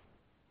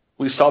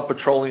 We saw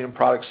petroleum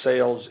product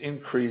sales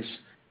increase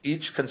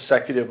each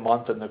consecutive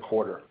month in the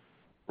quarter,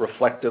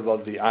 reflective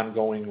of the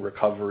ongoing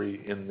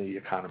recovery in the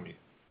economy.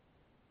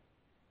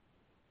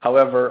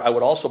 However, I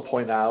would also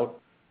point out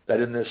that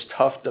in this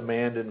tough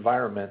demand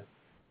environment,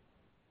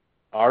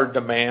 our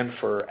demand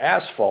for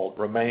asphalt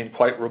remained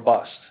quite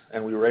robust,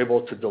 and we were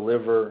able to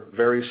deliver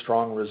very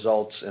strong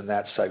results in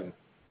that segment.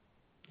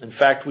 In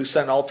fact, we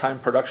set an all-time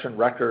production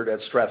record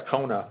at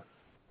Strathcona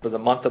for the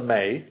month of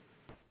May,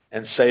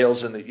 and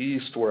sales in the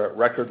East were at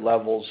record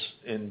levels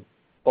in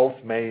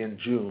both May and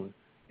June,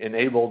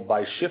 enabled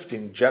by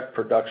shifting jet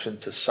production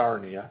to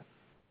Sarnia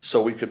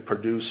so we could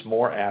produce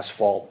more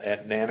asphalt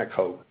at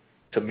Nanticoke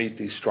to meet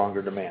these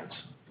stronger demands.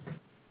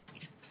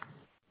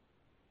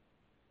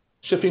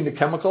 Shifting to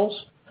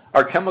chemicals,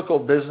 our chemical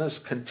business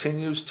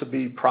continues to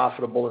be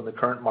profitable in the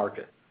current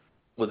market,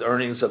 with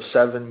earnings of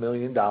 $7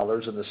 million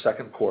in the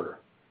second quarter,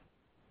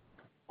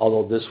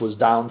 although this was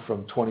down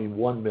from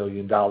 $21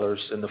 million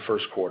in the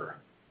first quarter.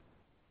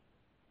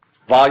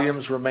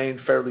 Volumes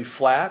remain fairly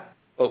flat,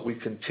 but we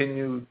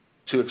continue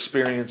to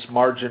experience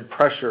margin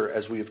pressure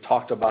as we have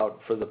talked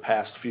about for the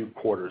past few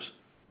quarters,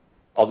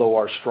 although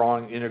our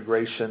strong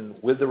integration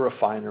with the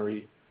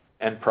refinery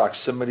and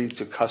proximity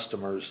to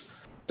customers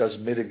does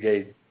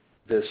mitigate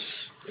this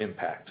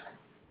impact.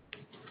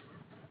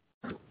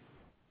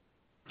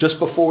 Just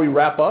before we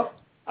wrap up,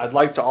 I'd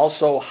like to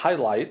also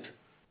highlight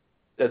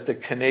that the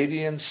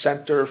Canadian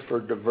Centre for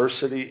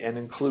Diversity and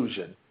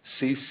Inclusion,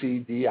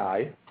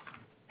 CCDI,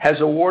 has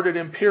awarded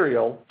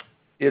Imperial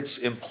its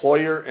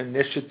Employer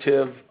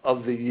Initiative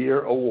of the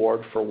Year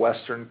award for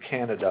Western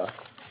Canada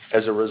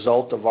as a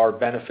result of our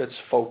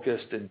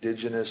benefits-focused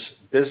Indigenous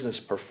business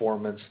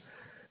performance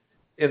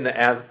in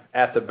the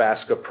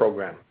Athabasca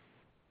program.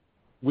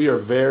 We are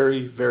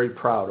very, very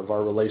proud of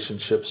our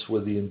relationships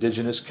with the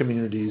Indigenous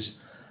communities,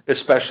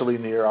 especially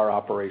near our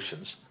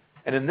operations.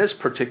 And in this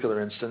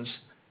particular instance,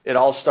 it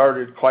all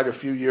started quite a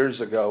few years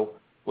ago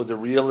with the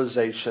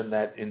realization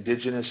that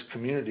Indigenous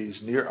communities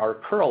near our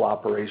Kearl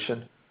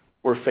operation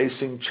were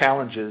facing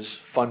challenges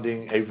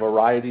funding a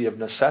variety of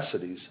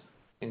necessities,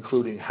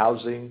 including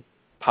housing,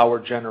 power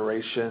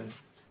generation,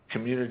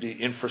 community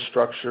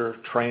infrastructure,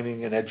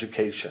 training, and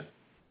education.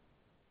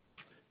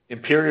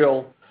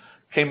 Imperial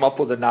came up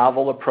with a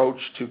novel approach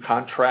to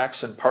contracts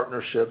and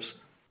partnerships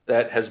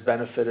that has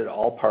benefited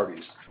all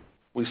parties.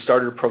 We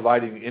started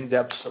providing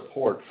in-depth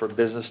support for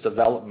business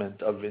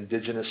development of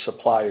Indigenous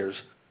suppliers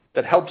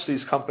that helps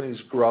these companies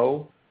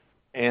grow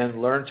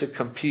and learn to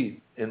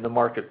compete in the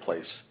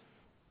marketplace.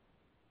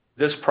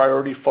 This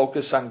priority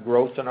focus on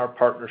growth in our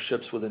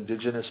partnerships with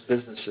Indigenous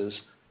businesses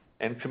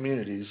and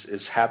communities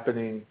is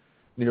happening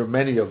near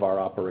many of our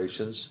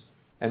operations,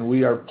 and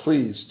we are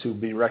pleased to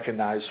be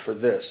recognized for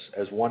this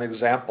as one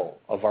example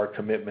of our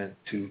commitment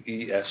to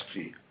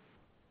ESG.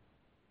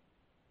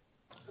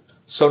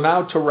 So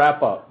now to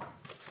wrap up.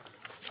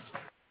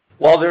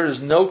 While there is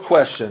no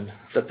question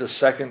that the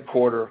second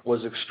quarter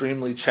was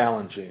extremely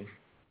challenging,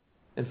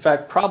 in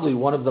fact, probably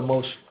one of the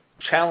most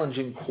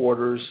challenging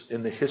quarters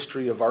in the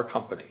history of our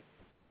company,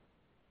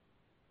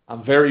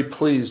 I'm very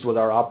pleased with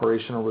our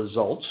operational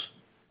results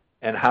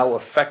and how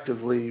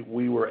effectively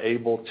we were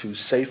able to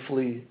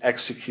safely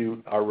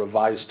execute our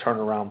revised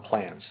turnaround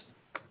plans.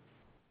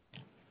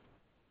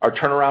 Our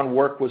turnaround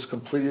work was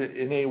completed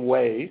in a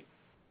way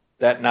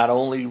that not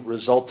only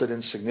resulted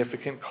in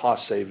significant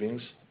cost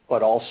savings,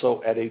 but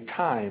also at a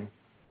time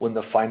when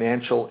the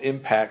financial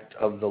impact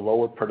of the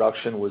lower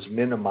production was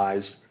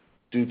minimized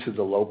due to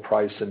the low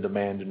price and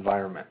demand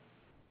environment.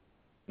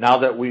 Now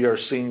that we are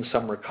seeing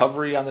some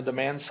recovery on the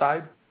demand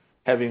side,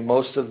 having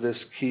most of this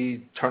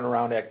key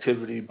turnaround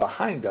activity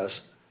behind us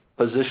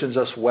positions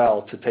us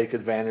well to take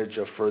advantage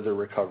of further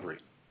recovery.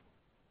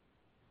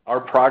 Our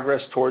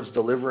progress towards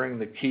delivering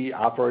the key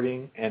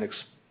operating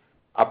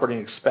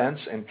expense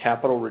and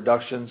capital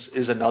reductions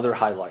is another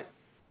highlight.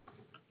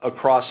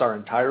 Across our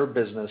entire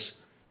business,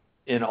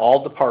 in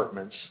all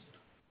departments,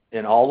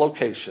 in all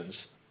locations,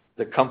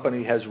 the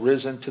company has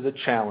risen to the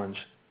challenge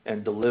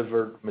and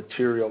delivered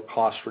material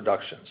cost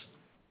reductions.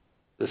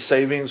 The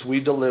savings we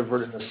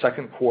delivered in the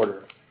second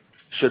quarter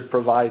should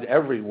provide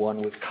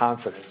everyone with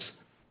confidence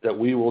that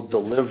we will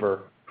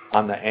deliver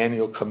on the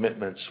annual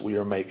commitments we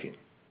are making.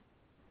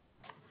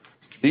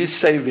 These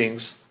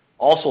savings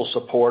also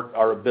support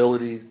our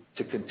ability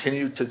to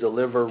continue to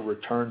deliver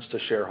returns to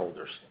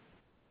shareholders.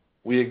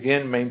 We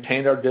again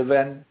maintained our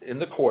dividend in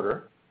the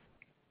quarter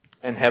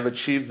and have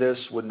achieved this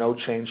with no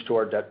change to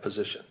our debt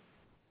position.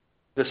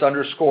 This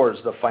underscores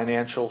the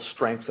financial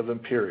strength of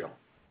Imperial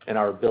and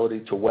our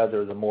ability to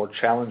weather the more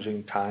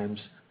challenging times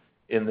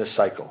in this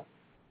cycle.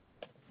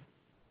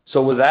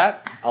 So with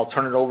that, I'll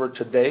turn it over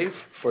to Dave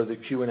for the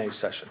Q&A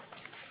session.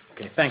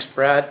 Okay, thanks,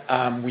 Brad.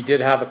 We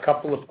did have a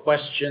couple of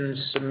questions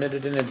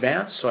submitted in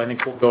advance, so I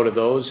think we'll go to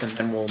those and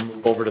then we'll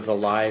move over to the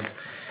live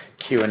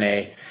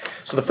Q&A.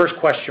 So the first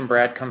question,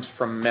 Brad, comes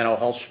from Menno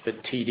Hulshof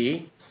at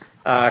TD.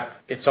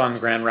 It's on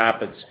Grand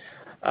Rapids.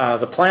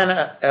 The plan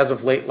as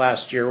of late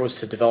last year was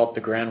to develop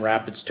the Grand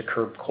Rapids to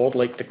curb Cold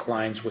Lake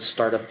declines with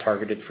startup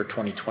targeted for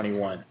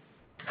 2021.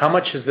 How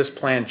much has this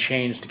plan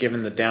changed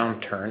given the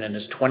downturn, and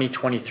is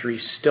 2023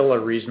 still a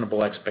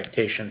reasonable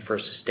expectation for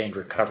a sustained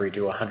recovery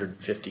to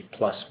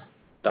 150+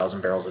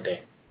 thousand barrels a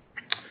day?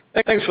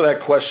 Thanks for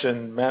that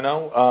question,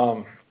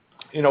 Menno.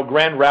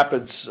 Grand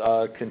Rapids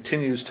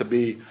continues to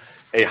be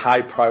a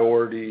high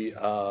priority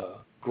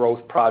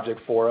growth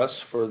project for us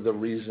for the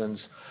reasons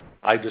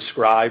I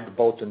described,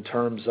 both in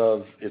terms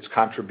of its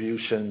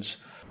contributions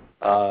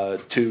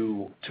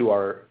to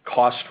our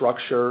cost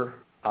structure,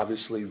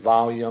 obviously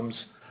volumes,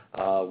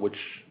 which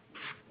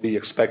we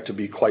expect to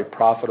be quite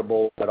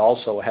profitable, but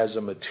also has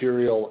a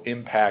material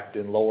impact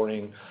in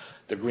lowering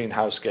the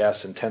greenhouse gas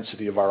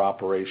intensity of our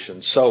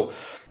operations. So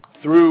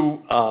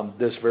through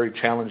this very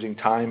challenging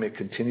time, it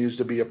continues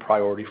to be a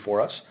priority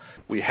for us.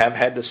 We have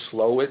had to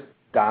slow it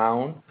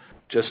down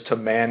just to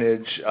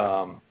manage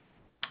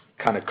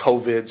kind of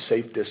COVID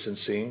safe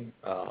distancing,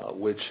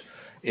 which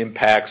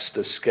impacts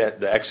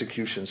the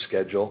execution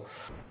schedule.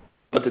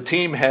 But the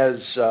team has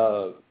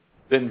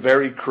been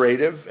very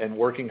creative and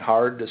working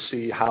hard to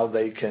see how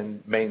they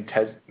can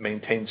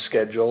maintain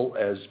schedule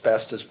as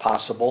best as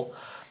possible.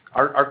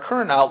 Our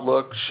current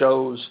outlook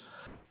shows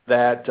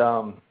that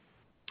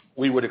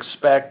we would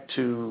expect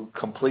to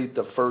complete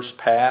the first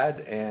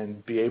pad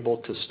and be able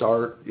to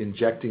start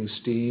injecting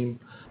steam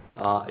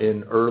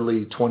in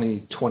early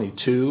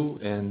 2022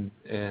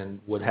 and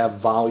would have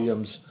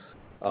volumes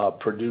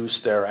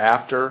produced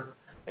thereafter.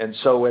 And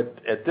so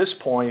at this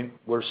point,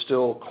 we're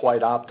still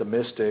quite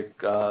optimistic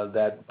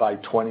that by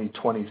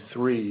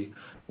 2023,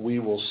 we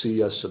will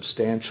see a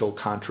substantial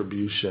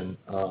contribution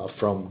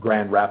from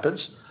Grand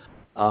Rapids.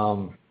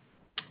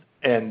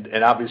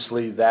 And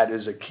obviously, that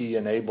is a key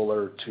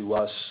enabler to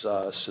us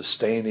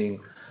sustaining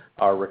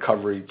our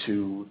recovery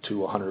to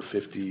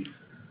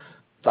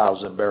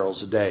 150,000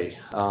 barrels a day.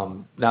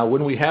 Now,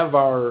 when we have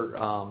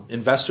our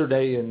Investor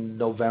Day in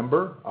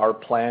November, our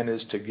plan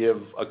is to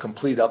give a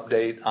complete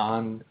update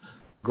on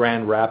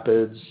Grand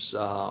Rapids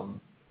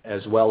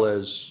as well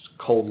as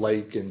Cold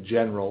Lake in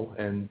general,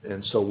 and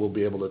so we'll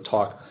be able to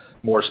talk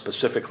more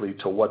specifically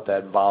to what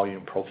that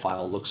volume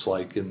profile looks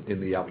like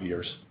in the out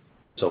years.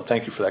 So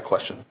thank you for that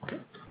question. Okay.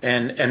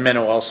 And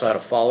Menno also had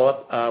a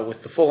follow-up.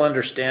 With the full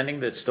understanding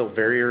that it's still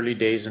very early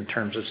days in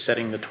terms of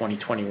setting the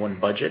 2021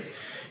 budget,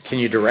 can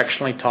you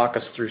directionally talk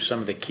us through some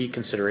of the key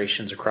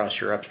considerations across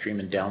your upstream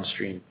and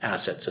downstream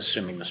assets,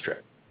 assuming the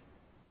strip?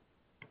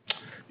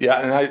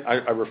 Yeah, and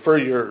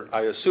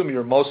I assume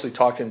you're mostly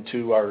talking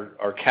to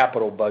our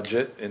capital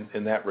budget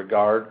in that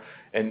regard.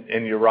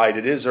 And you're right,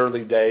 it is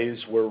early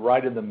days. We're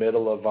right in the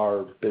middle of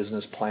our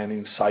business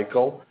planning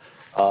cycle,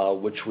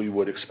 which we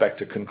would expect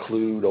to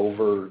conclude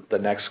over the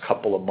next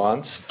couple of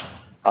months.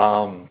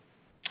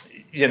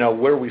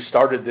 Where we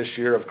started this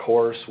year, of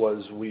course,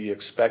 was we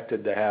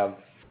expected to have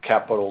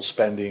capital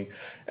spending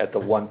at the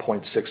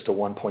 $1.6 to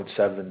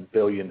 $1.7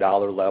 billion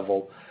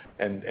level,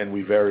 and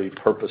we very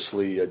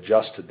purposely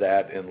adjusted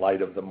that in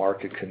light of the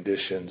market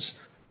conditions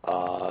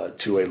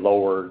to a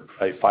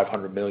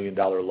 $500 million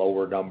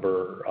lower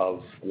number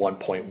of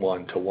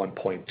 $1.1 to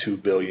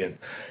 $1.2 billion.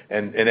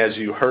 And as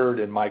you heard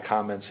in my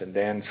comments and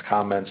Dan's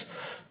comments,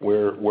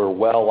 we're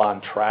well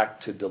on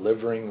track to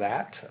delivering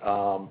that.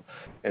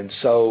 And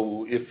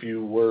so if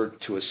you were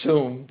to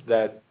assume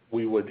that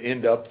we would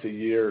end up the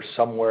year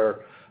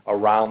somewhere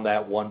around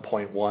that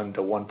 1.1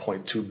 to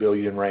 1.2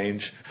 billion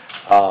range,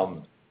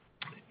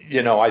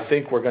 I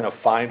think we're going to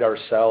find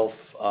ourselves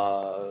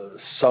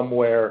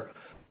somewhere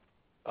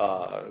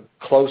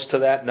close to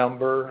that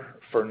number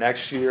for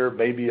next year,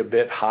 maybe a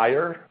bit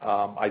higher.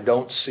 I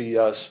don't see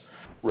us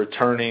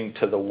returning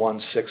to the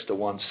 1.6 to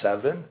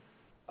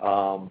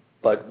 1.7,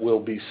 but we'll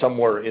be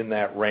somewhere in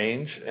that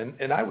range.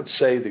 And I would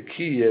say the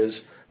key is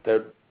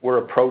that we're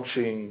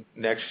approaching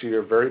next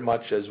year very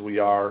much as we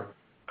are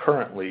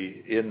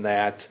currently, in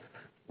that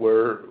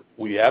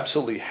we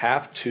absolutely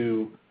have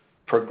to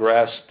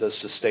progress the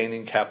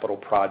sustaining capital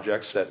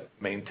projects that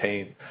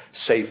maintain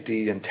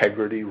safety,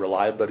 integrity,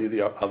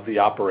 reliability of the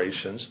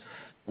operations.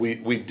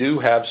 We do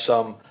have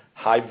some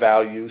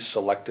high-value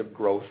selective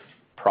growth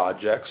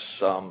projects,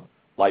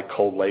 like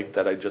Cold Lake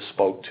that I just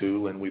spoke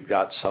to, and we've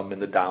got some in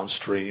the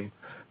downstream,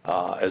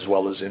 as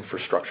well as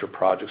infrastructure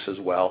projects as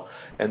well.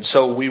 And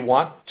so we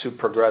want to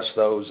progress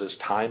those as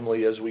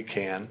timely as we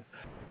can.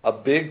 A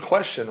big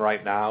question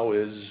right now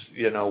is,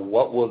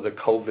 what will the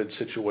COVID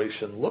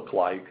situation look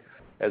like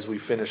as we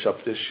finish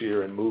up this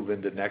year and move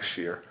into next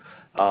year?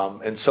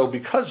 And so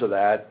because of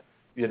that,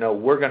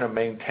 we're going to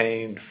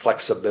maintain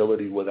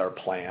flexibility with our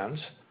plans,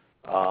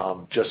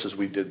 just as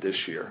we did this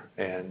year.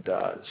 And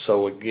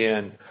so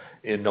again,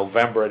 in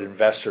November at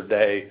Investor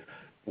Day,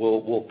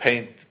 we'll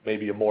paint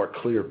maybe a more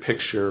clear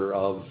picture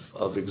of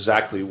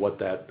exactly what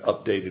that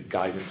updated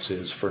guidance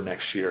is for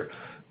next year.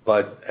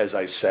 But as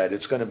I said,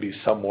 it's going to be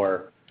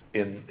somewhere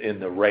in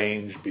the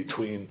range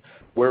between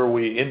where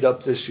we end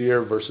up this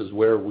year versus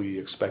where we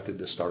expected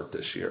to start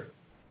this year.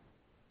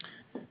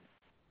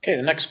 Okay,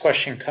 the next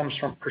question comes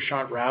from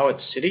Prashant Rao at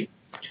Citi.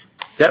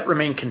 Debt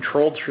remained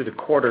controlled through the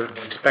quarter,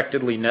 but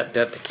expectedly net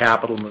debt to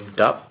capital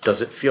moved up.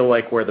 Does it feel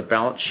like where the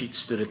balance sheet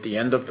stood at the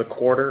end of the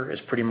quarter is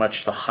pretty much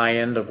the high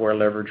end of where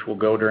leverage will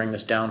go during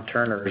this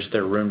downturn, or is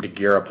there room to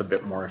gear up a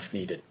bit more if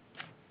needed?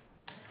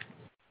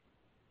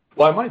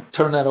 Well, I might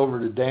turn that over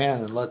to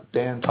Dan and let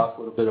Dan talk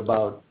a little bit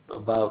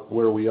about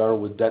where we are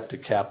with debt to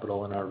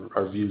capital and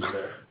our views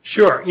there.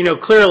 Sure.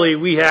 Clearly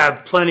we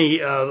have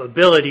plenty of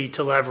ability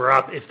to lever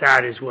up if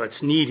that is what's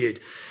needed.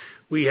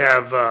 We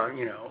have,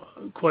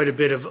 quite a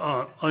bit of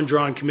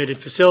undrawn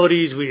committed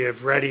facilities. We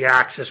have ready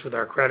access with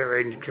our credit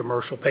rating,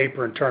 commercial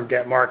paper, and term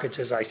debt markets,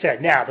 as I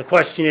said. Now, the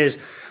question is,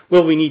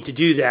 will we need to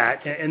do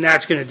that? And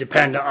that's going to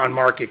depend on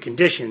market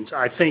conditions.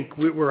 I think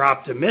we're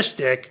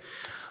optimistic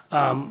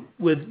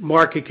with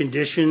market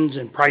conditions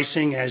and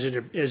pricing as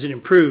it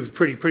improved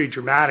pretty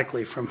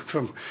dramatically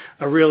from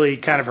a really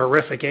kind of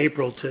horrific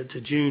April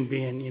to June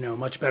being a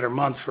much better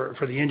month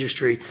for the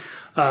industry.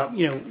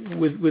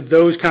 With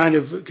those kind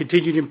of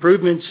continued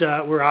improvements,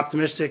 we're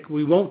optimistic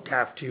we won't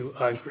have to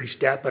increase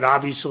debt. But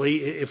obviously,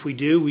 if we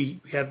do,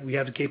 we have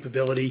the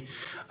capability,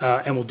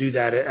 and we'll do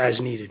that as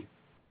needed.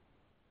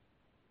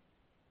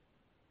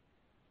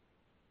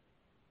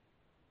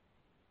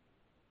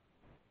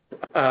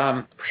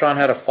 Prashant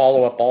had a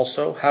follow-up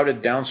also. How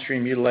did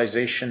downstream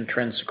utilization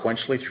trend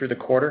sequentially through the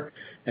quarter?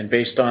 And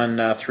based on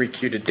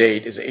 3Q to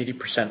date, is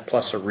 80%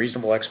 plus a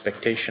reasonable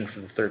expectation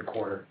for the third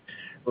quarter?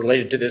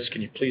 Related to this,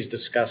 can you please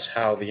discuss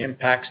how the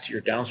impacts to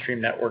your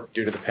downstream network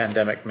due to the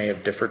pandemic may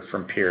have differed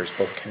from peers,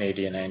 both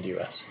Canadian and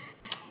U.S.?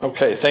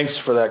 Okay, thanks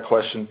for that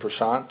question,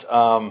 Prashant.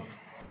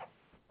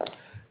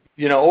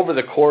 Over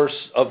the course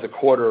of the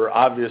quarter,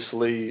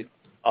 obviously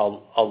a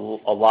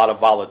lot of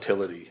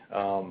volatility.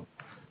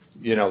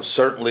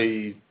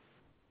 Certainly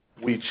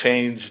we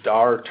changed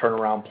our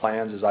turnaround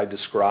plans as I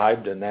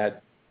described, and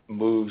that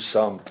moved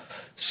some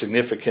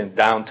significant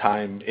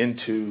downtime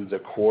into the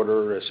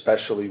quarter,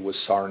 especially with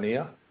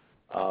Sarnia,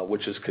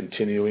 which is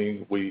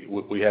continuing.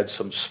 We had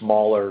some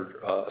smaller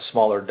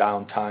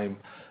downtime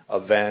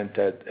event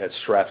at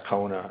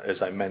Strathcona,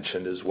 as I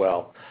mentioned as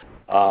well.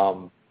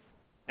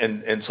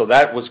 And so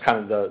that was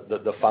kind of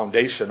the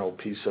foundational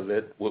piece of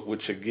it,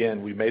 which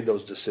again, we made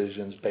those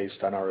decisions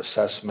based on our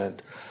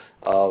assessment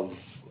of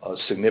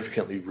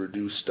significantly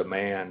reduced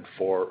demand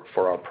for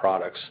our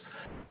products.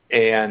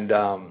 And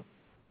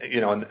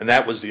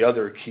that was the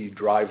other key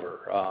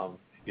driver.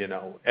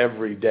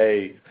 Every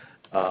day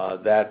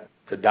that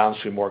the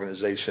downstream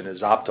organization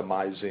is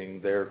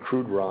optimizing their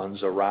crude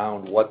runs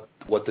around what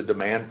the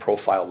demand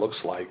profile looks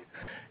like.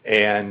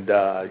 And,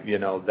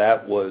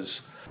 that was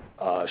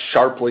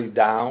sharply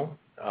down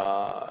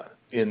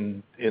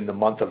in the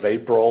month of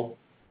April.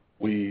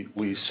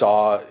 We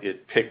saw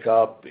it pick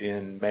up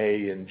in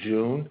May and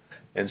June.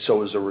 And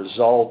so as a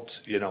result,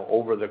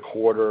 over the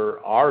quarter,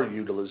 our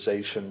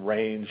utilization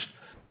ranged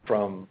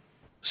from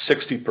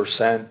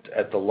 60%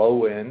 at the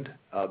low end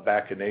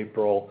back in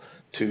April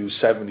to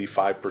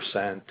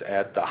 75%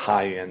 at the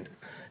high end.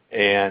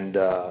 And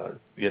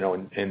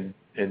in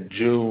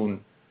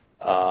June,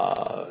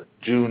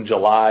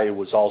 July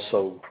was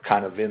also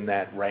kind of in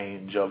that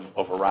range of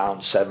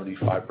around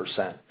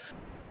 75%.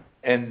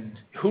 And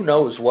who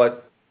knows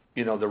what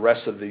the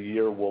rest of the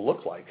year will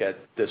look like at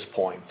this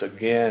point.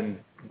 Again,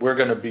 we're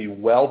going to be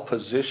well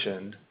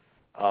positioned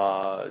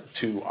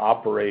to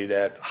operate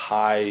at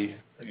high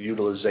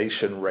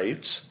utilization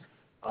rates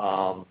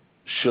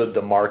should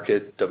the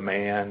market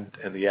demand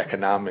and the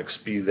economics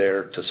be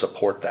there to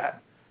support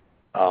that.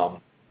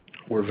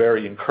 We're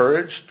very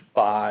encouraged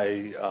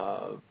by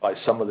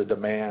some of the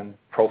demand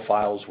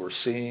profiles we're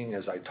seeing,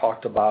 as I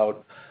talked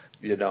about,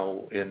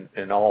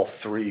 in all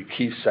three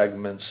key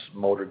segments.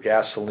 Motor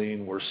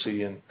gasoline, we're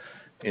seeing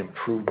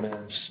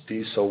improvements.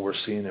 Diesel, we're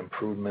seeing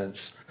improvements.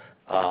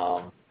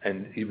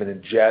 And even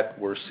in jet,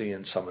 we're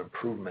seeing some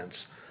improvements.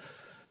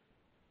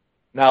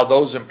 Now,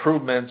 those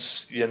improvements,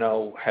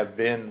 have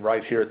been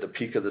right here at the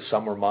peak of the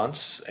summer months,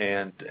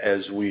 and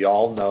as we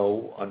all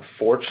know,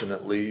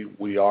 unfortunately,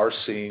 we are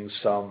seeing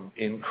some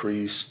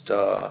increased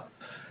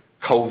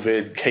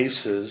COVID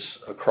cases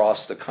across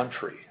the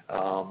country.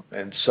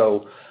 And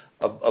so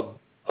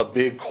a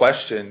big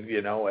question,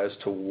 as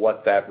to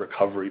what that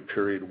recovery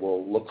period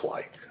will look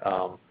like.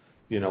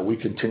 We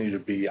continue to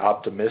be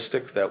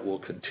optimistic that we'll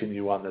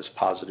continue on this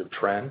positive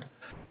trend,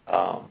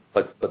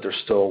 but there's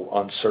still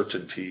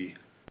uncertainty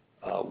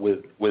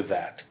with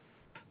that.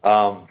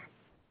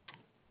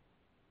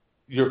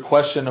 Your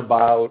question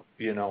about,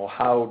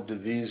 how do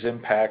these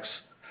impacts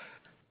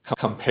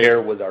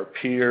compare with our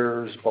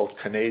peers, both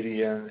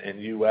Canadian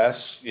and U.S.,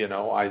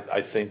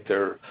 I think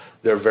they're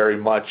very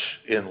much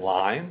in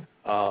line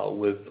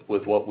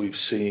with what we've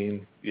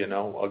seen,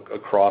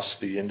 across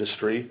the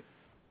industry.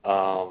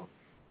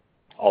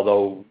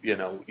 Although,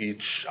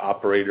 each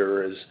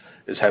operator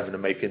is having to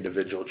make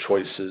individual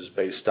choices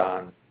based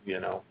on,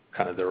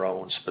 kind of their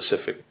own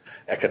specific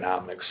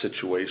economic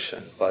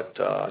situation. But,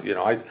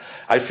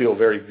 I feel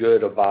very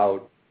good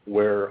about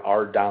where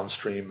our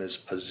downstream is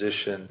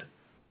positioned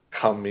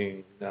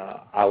coming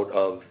out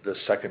of the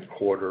second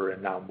quarter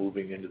and now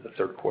moving into the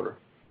third quarter.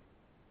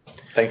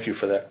 Thank you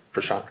for that,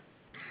 Prashant.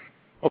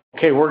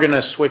 Okay, we're going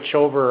to switch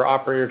over,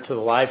 operator, to the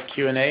live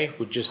Q&A.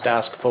 We'll just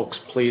ask folks,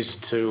 please,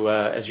 to,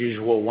 as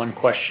usual, one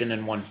question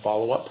and one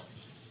follow-up.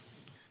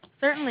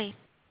 Certainly.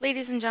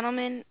 Ladies and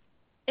gentlemen,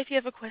 if you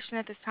have a question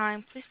at this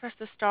time, please press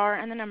the star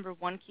and the number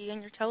 1 key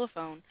on your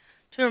telephone.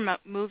 To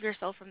remove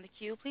yourself from the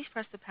queue, please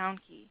press the pound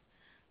key.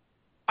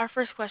 Our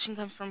first question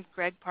comes from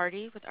Greg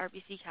Pardy with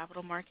RBC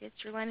Capital Markets.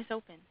 Your line is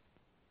open.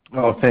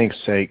 Oh, thanks.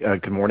 Hey,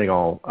 good morning,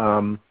 all.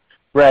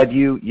 Brad,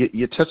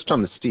 you touched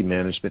on the steam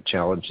management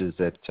challenges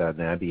at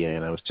Nabiye,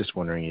 and I was just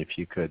wondering if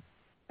you could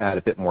add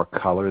a bit more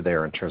color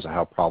there in terms of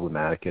how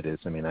problematic it is.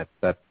 I mean,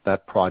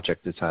 that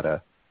project has had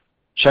a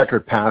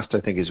checkered past,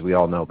 I think, as we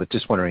all know, but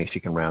just wondering if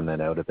you can round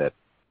that out a bit.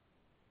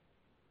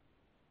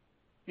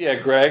 Yeah,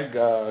 Greg,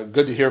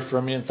 good to hear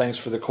from you, and thanks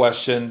for the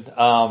question.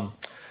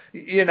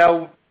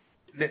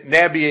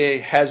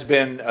 Nabiye has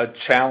been a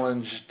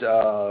challenged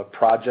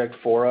project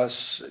for us,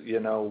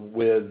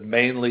 with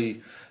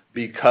mainly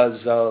because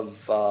of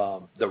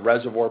the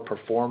reservoir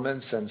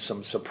performance and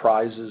some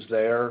surprises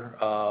there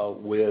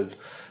with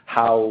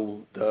how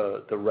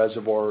the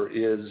reservoir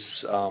is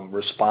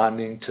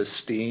responding to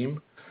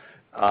steam.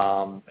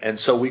 And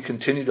so we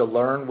continue to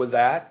learn with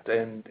that,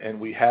 and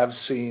we have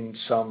seen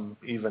some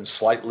even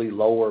slightly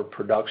lower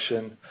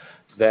production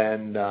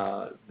than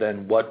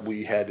what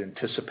we had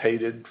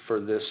anticipated for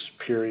this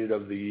period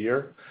of the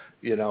year,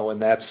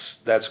 and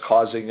that's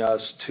causing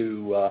us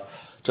to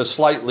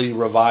slightly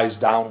revise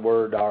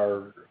downward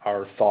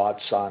our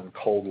thoughts on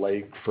Cold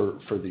Lake for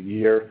the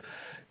year.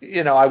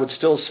 I would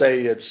still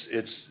say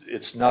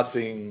it's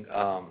nothing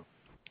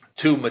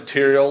too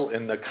material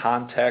in the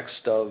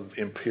context of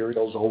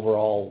Imperial's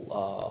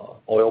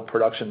overall oil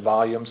production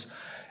volumes.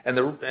 And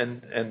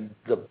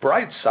the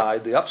bright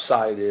side, the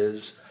upside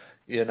is,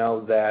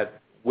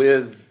 that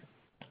with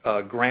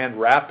Grand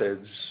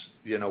Rapids,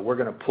 we're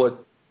going to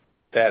put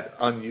that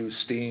unused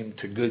steam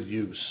to good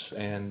use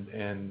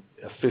and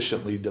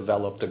efficiently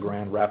develop the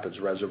Grand Rapids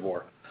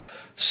reservoir.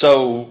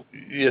 So,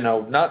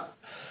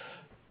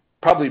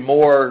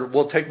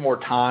 we'll take more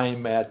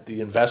time at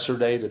the Investor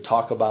Day to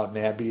talk about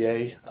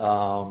Nabiye,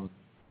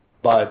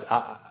 but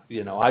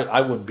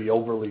I wouldn't be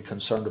overly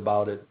concerned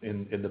about it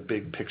in the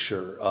big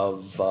picture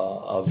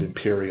of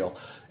Imperial.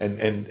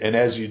 And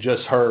as you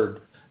just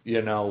heard,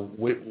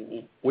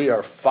 we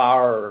are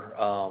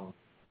far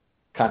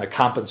kind of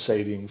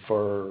compensating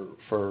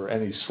for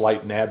any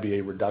slight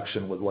Nabiye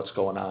reduction with what's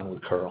going on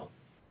with Kearl.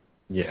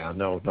 Yeah,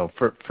 no,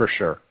 for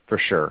sure.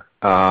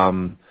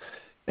 And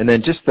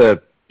then just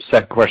the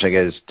second question, I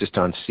guess, just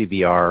on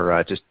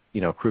CBR,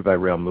 crude by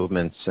rail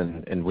movements,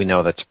 and we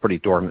know that's a pretty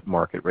dormant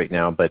market right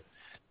now, but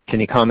can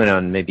you comment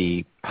on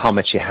maybe how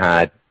much you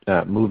had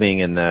moving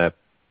in the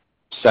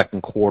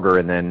second quarter,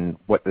 and then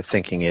what the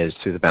thinking is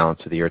through the balance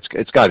of the year?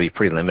 It's got to be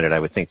pretty limited, I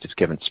would think, just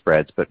given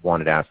spreads, but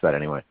wanted to ask that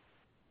anyway.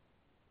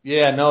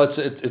 Yeah, no,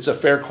 it's a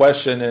fair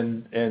question,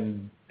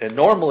 and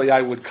normally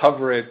I would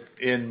cover it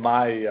in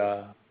my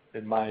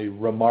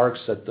remarks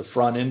at the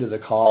front end of the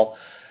call,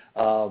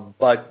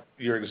 but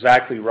you're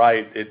exactly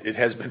right. It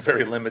has been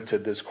very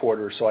limited this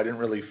quarter, so I didn't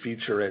really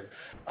feature it.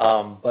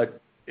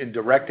 But in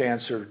direct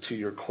answer to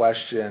your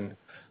question,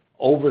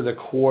 over the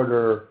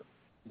quarter,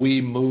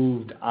 we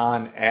moved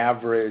on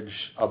average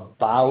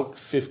about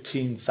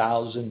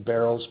 15,000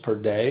 barrels per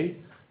day,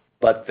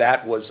 but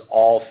that was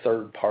all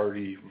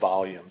third-party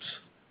volumes.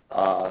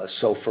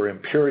 So for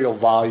Imperial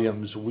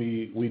volumes,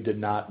 we did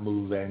not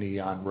move any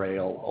on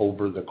rail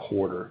over the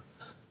quarter.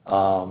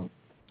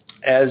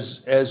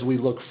 As we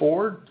look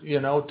forward,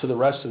 to the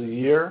rest of the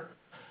year,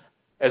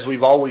 as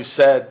we've always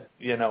said,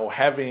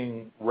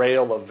 having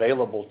rail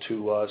available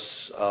to us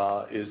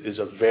is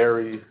a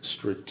very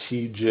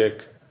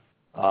strategic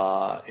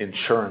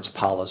insurance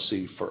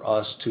policy for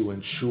us to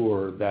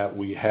ensure that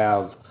we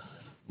have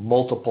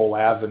multiple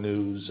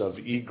avenues of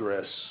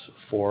egress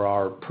for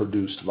our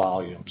produced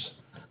volumes.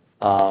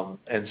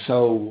 And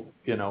so,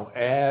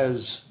 as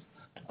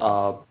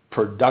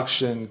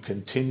production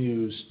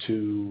continues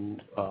to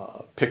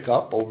pick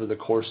up over the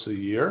course of the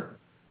year,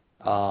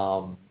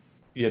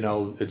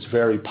 it's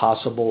very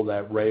possible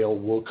that rail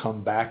will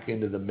come back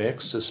into the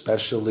mix,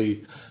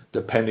 especially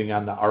depending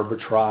on the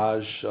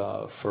arbitrage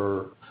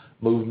for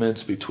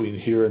movements between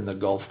here and the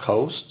Gulf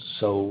Coast.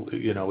 So,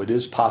 it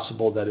is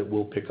possible that it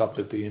will pick up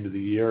at the end of the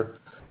year.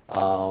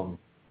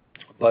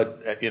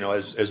 But,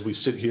 as we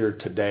sit here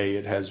today,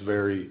 it has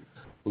very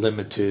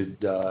limited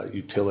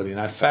utility. And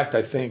in fact,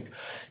 I think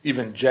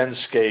even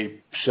Genscape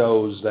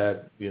shows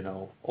that,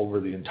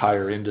 over the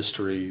entire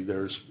industry,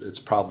 it's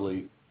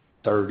probably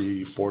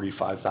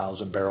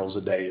 45,000 barrels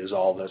a day is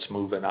all that's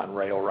moving on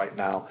rail right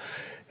now.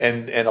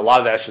 And a lot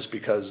of that's just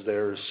because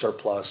there's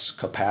surplus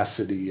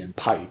capacity in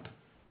pipe,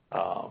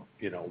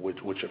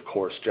 which of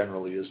course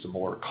generally is the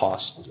more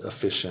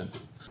cost-efficient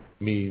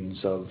means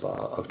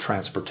of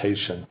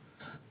transportation.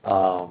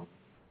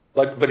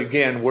 But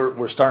again,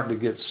 we're starting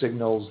to get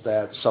signals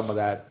that some of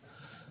that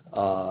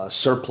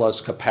surplus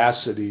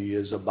capacity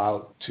is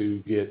about to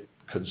get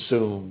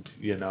consumed,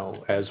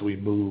 as we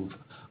move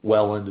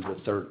well into the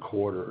third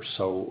quarter.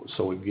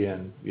 So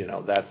again,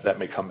 that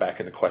may come back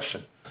into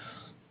question.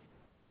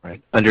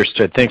 Right.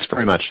 Understood. Thanks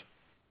very much.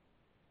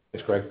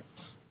 Thanks, Greg.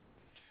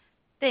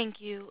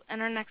 Thank you.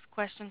 And our next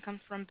question comes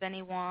from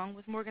Benny Wong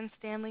with Morgan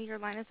Stanley. Your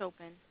line is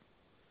open.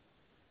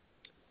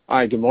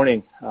 Hi, good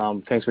morning.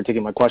 Thanks for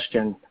taking my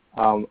question.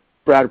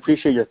 Brad,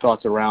 appreciate your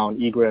thoughts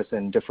around egress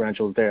and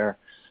differentials there.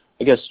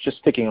 I guess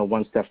just taking it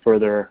one step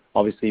further,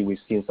 obviously we've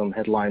seen some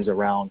headlines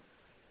around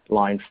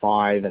Line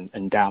 5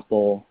 and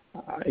DAPL.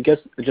 I guess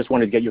I just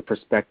wanted to get your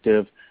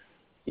perspective.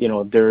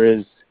 There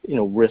is,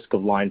 risk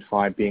of Line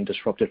 5 being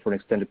disrupted for an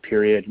extended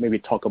period. Maybe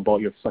talk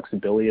about your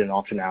flexibility and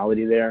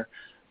optionality there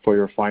for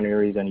your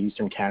refineries in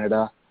Eastern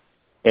Canada.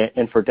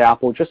 And for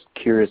DAPL, just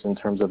curious in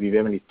terms of if you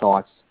have any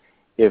thoughts,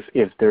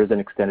 if there's an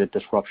extended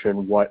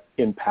disruption, what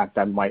impact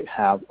that might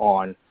have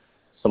on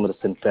some of the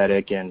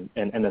synthetic and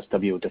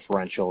MSW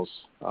differentials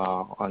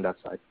on that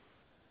side.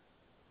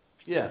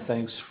 Yeah,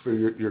 thanks for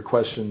your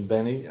question,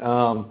 Benny.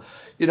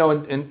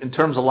 In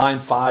terms of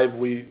Line 5,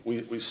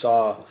 we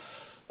saw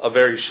a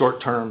very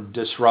short-term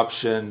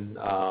disruption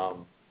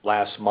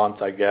last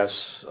month, I guess,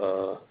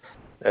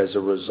 as a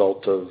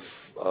result of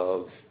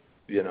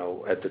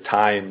at the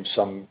time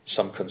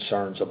some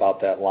concerns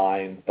about that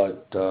line,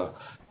 but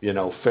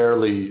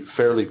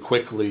fairly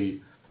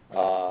quickly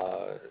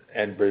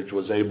Enbridge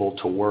was able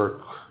to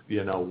work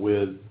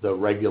with the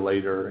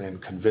regulator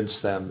and convince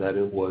them that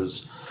it was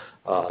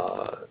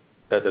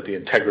that the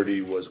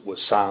integrity was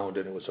sound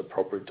and it was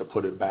appropriate to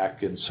put it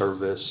back in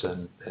service,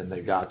 and they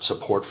got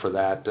support for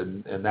that,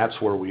 and that's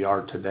where we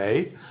are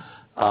today.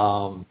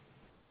 And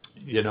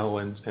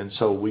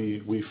so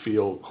we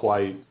feel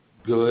quite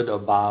good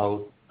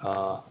about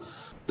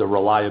the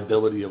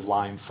reliability of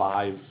Line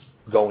 5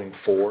 going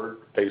forward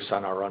based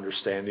on our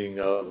understanding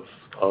of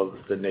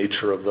the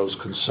nature of those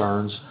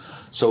concerns.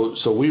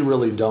 So we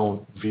really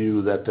don't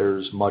view that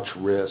there's much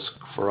risk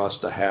for us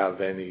to have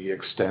any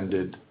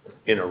extended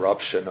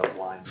interruption of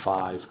Line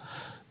 5.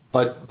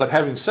 But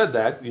having said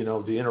that,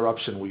 the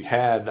interruption we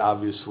had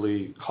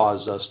obviously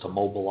caused us to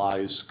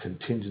mobilize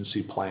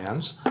contingency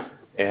plans,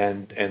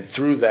 and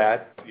through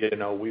that,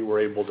 we were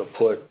able to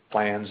put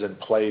plans in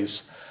place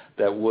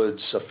that would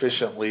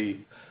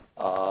sufficiently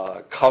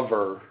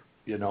cover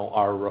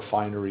our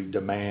refinery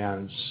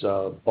demands,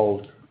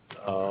 both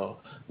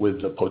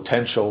with the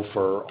potential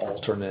for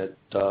alternate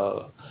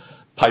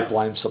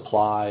pipeline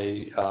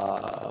supply,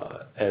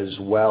 as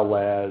well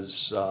as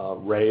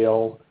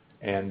rail,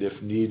 and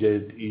if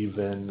needed,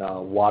 even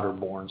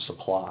waterborne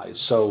supply.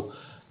 So,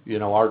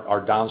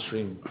 our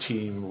downstream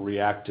team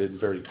reacted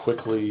very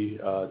quickly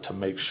to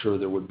make sure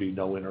there would be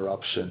no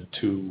interruption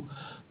to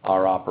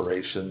our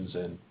operations,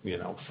 and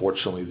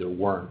fortunately there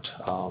weren't.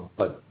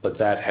 But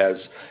that has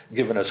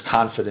given us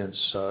confidence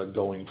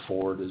going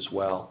forward as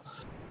well.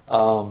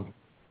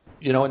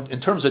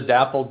 In terms of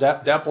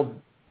DAPL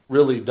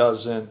really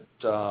doesn't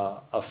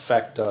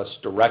affect us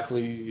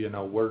directly.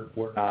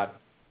 We're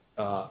not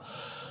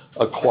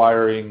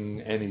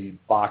acquiring any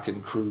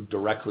Bakken crude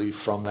directly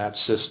from that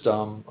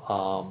system.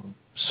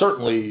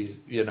 Certainly,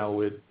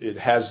 it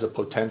has the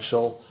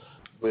potential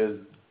with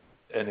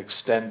an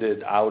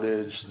extended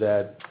outage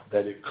that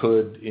it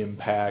could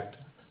impact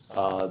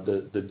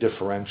the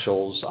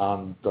differentials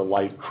on the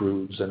light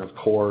crudes. And of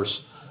course,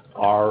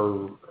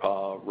 our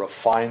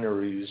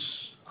refineries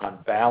on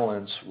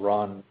balance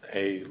run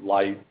a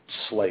light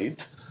slate,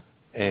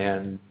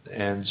 and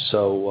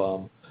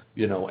so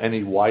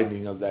any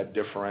widening of that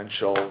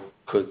differential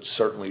could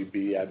certainly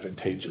be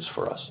advantageous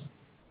for us.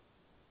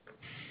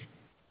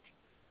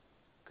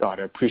 Got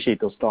it.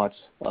 Appreciate those thoughts,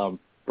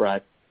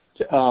 Brad.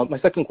 My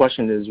second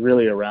question is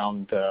really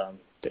around the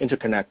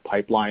interconnect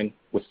pipeline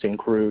with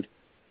Syncrude.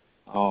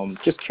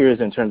 Just curious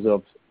in terms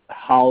of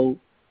how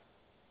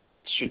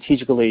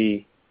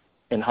strategically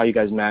and how you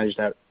guys manage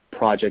that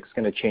project is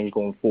going to change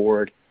going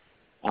forward.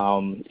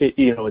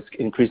 It's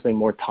increasingly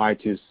more tied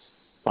to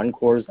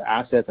Suncor's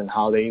assets and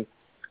how they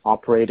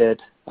operate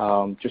it.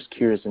 Just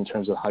curious in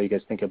terms of how you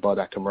guys think about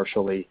that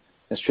commercially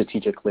and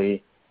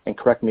strategically. And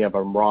correct me if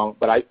I'm wrong,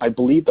 but I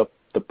believe the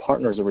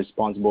partners are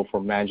responsible for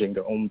managing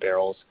their own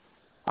barrels.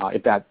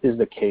 If that is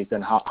the case,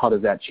 then how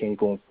does that change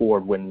going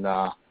forward when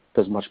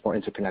there's much more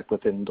interconnect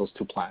within those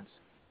two plants?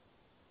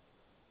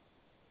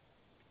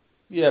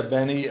 Yeah,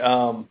 Benny.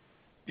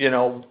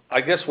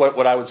 I guess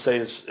what I would say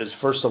is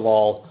first of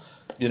all,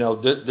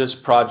 this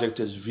project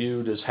is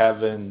viewed as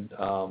having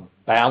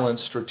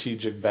balanced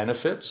strategic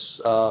benefits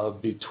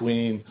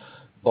between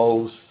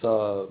both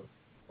Syncrude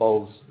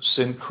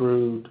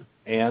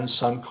and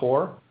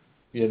Suncor,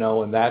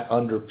 and that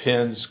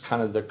underpins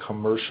kind of the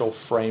commercial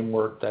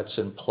framework that's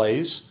in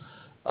place.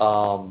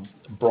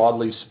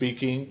 Broadly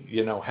speaking,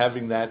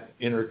 having that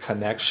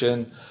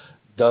interconnection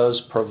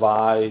does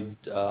provide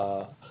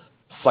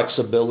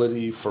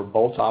flexibility for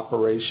both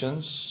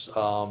operations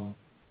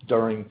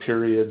during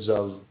periods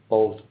of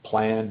both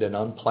planned and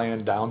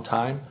unplanned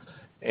downtime.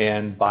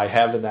 And by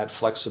having that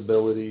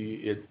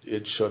flexibility,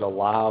 it should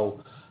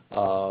allow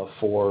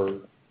for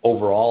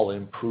overall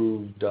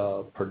improved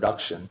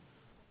production.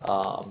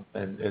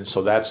 And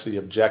so that's the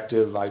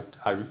objective.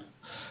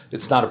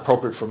 It's not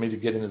appropriate for me to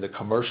get into the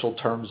commercial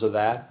terms of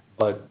that,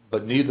 but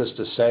needless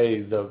to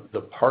say,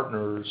 the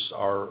partners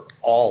are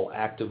all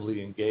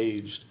actively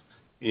engaged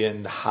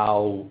in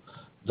how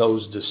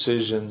those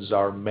decisions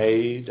are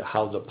made,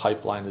 how the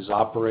pipeline is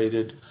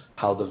operated,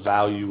 how the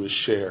value is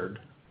shared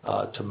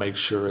to make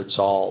sure it's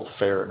all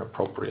fair and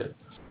appropriate.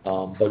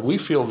 But we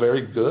feel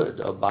very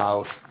good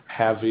about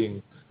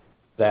having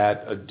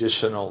that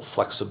additional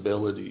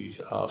flexibility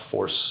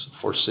for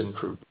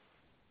Syncrude.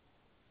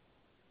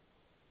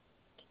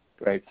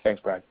 Great. Thanks,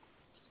 Brad.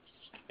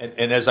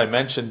 And as I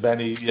mentioned,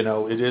 Benny,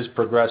 it is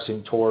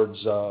progressing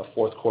towards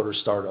fourth quarter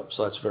startup,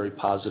 so that's very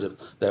positive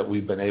that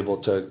we've been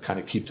able to kind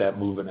of keep that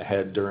moving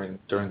ahead during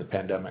the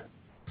pandemic.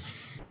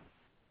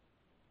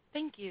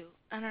 Thank you.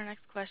 And our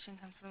next question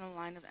comes from the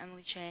line of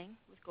Emily Chang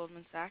with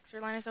Goldman Sachs.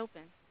 Your line is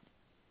open.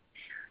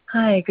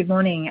 Hi, good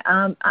morning.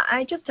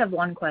 I just have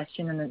one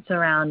question, and it's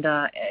around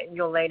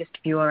your latest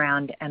view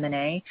around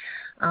M&A.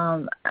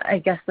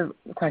 I guess the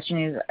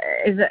question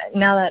is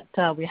now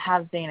that we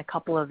have seen a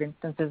couple of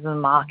instances in the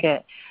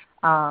market,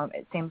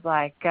 it seems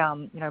like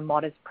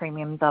modest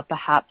premiums are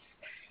perhaps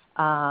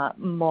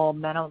more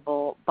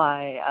amenable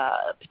by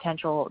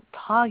potential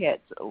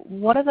targets.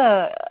 What are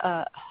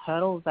the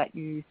hurdles that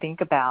you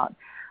think about,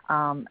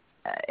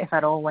 if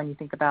at all, when you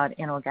think about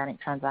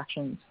inorganic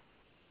transactions?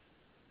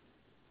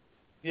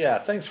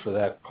 Yeah, thanks for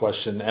that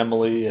question,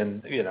 Emily.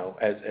 And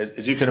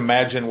as you can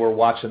imagine, we're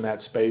watching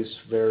that space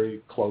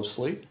very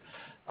closely.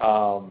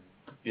 M&A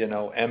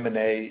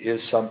is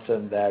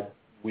something that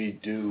we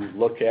do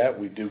look at,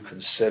 we do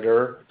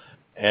consider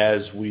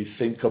as we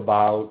think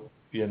about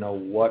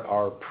what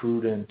are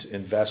prudent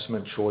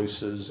investment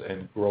choices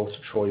and growth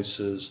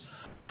choices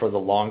for the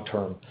long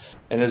term.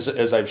 And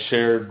as I've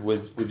shared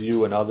with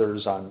you and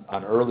others on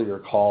earlier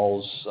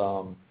calls,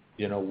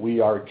 we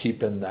are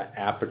keeping the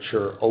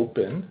aperture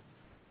open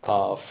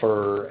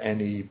for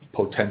any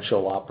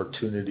potential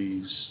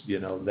opportunities,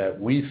 that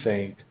we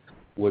think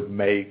would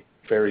make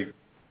very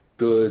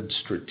good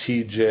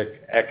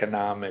strategic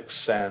economic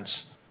sense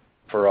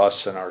for us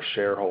and our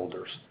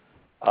shareholders.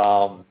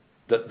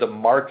 The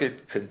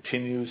market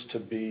continues to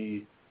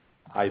be,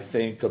 I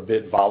think, a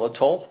bit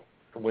volatile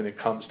when it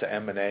comes to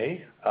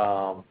M&A.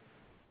 I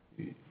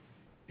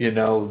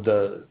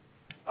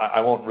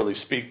won't really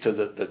speak to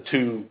the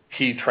two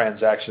key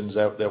transactions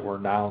that were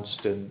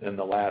announced in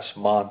the last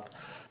month,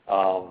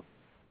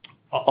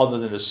 other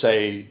than to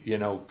say,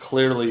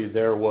 clearly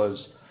there was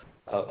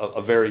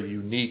a very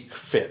unique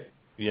fit,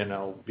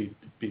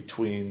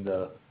 between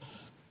the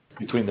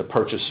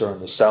purchaser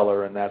and the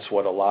seller, and that's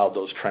what allowed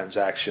those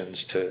transactions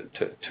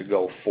to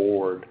go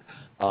forward.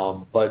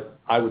 But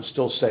I would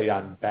still say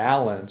on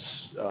balance,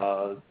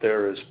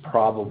 there is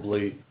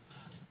probably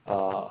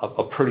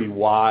a pretty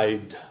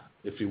wide,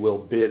 if you will,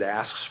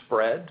 bid-ask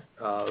spread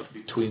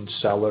between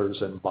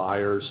sellers and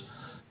buyers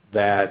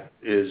that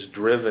is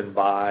driven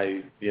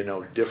by,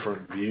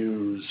 different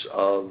views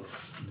of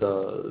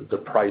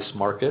the price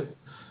market.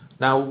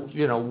 Now,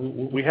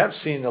 we have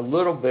seen a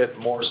little bit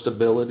more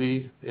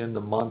stability in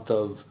the month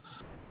of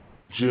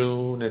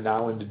June and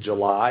now into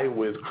July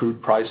with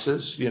crude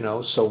prices,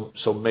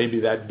 so maybe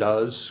that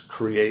does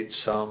create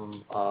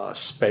some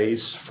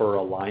space for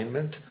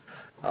alignment.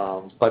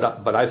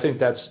 But I think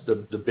that's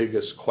the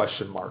biggest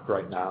question mark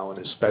right now,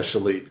 and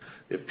especially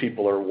if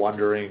people are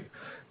wondering,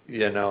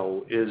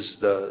 is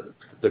the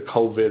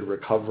COVID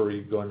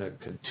recovery going to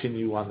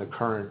continue on the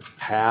current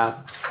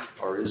path,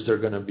 or is there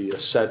going to be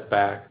a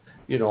setback?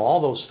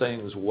 All those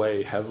things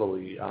weigh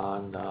heavily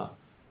on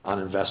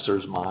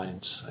investors'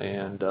 minds,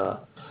 and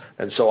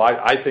so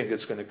I think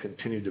it's going to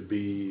continue to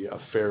be a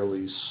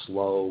fairly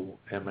slow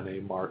M&A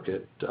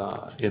market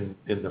in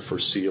the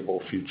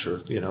foreseeable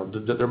future.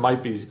 There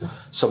might be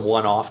some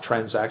one-off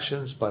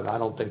transactions, but I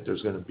don't think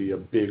there's going to be a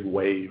big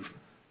wave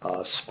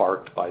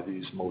sparked by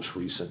these most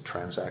recent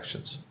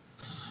transactions.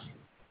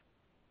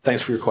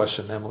 Thanks for your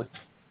question, Emily.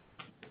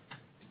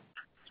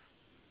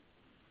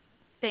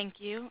 Thank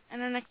you.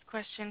 And our next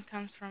question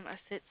comes from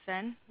Asit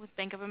Sen with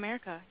Bank of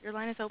America. Your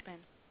line is open.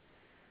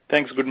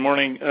 Thanks. Good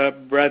morning.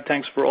 Brad,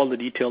 thanks for all the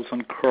details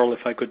on Kearl.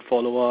 If I could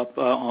follow up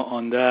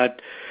on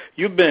that.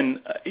 You've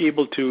been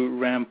able to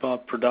ramp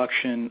up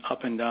production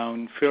up and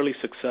down fairly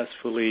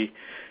successfully.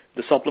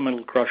 The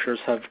supplemental crushers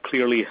have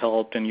clearly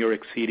helped, and you're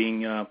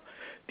exceeding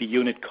the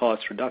unit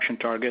cost reduction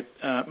target.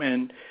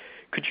 And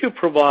could you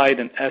provide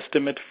an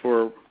estimate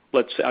for,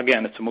 let's say,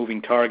 again, it's a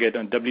moving target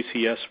on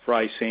WCS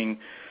pricing,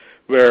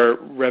 where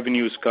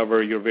revenues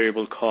cover your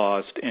variable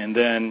cost? And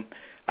then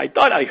I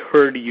thought I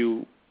heard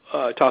you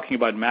talking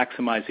about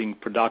maximizing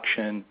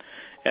production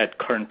at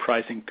current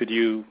pricing. Could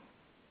you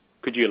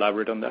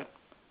elaborate on that?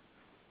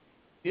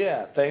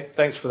 Yeah,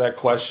 thanks for that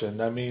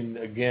question. I mean,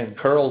 again,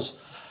 Kearl's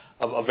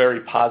a very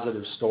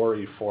positive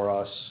story for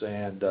us,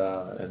 and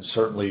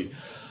certainly,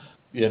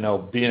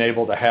 being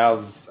able to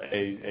have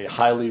a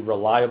highly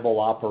reliable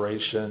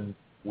operation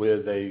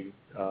with a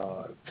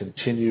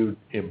continued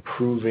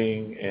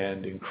improving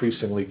and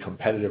increasingly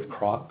competitive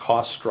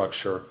cost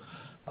structure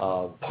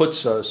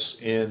puts us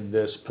in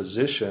this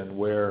position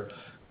where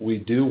we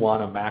do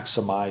want to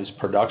maximize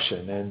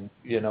production. And,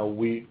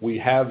 we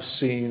have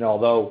seen,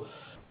 although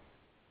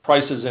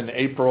prices in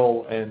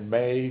April and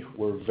May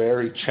were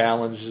very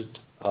challenged,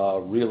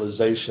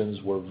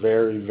 realizations were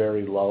very,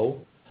 very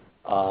low.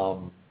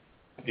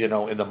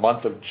 In the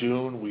month of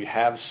June, we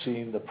have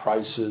seen the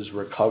prices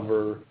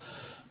recover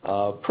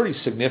pretty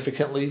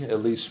significantly,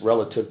 at least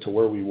relative to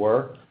where we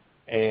were.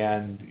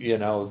 And,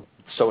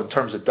 so in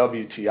terms of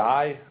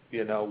WTI,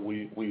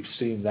 we've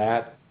seen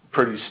that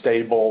pretty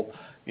stable,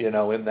 in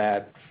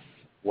that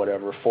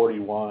whatever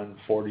 $41,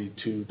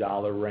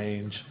 $42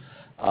 range.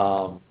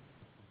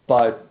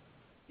 But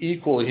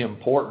equally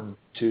important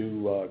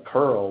to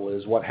Kearl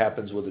is what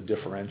happens with the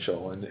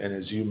differential. And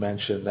as you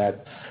mentioned,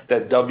 that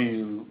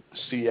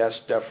WCS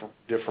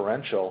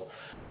differential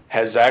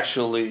has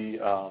actually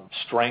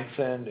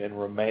strengthened and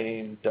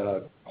remained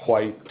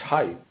quite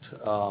tight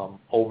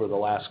over the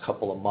last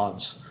couple of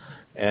months.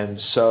 And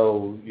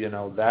so,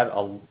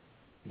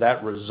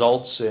 that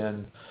results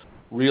in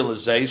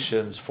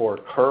realizations for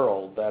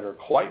Kearl that are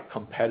quite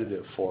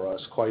competitive for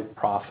us, quite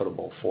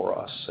profitable for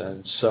us.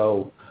 And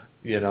so,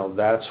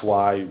 that's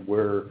why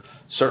we're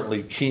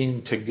certainly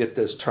keen to get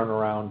this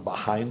turnaround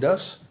behind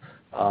us.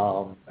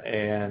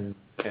 And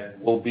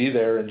we'll be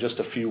there in just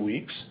a few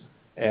weeks.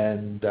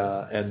 And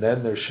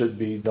then there should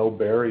be no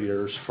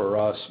barriers for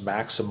us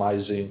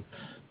maximizing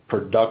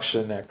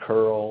production at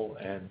Kearl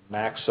and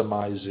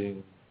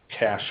maximizing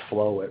cash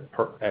flow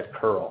at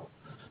Kearl.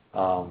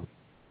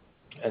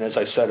 And as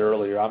I said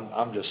earlier,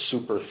 I'm just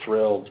super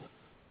thrilled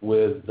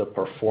with the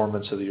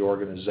performance of the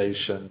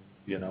organization,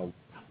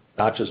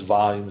 not just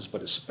volumes,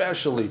 but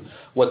especially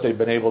what they've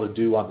been able to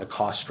do on the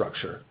cost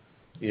structure.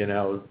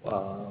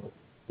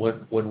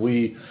 When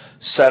we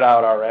set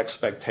out our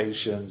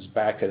expectations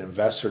back at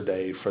Investor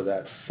Day for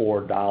that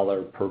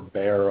 $4 per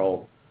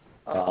barrel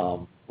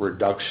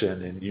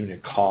reduction in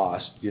unit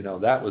cost,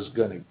 that was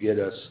going to get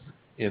us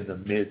in the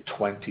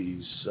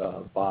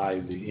mid-20s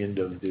by the end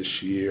of this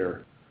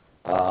year.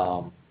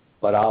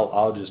 But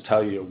I'll just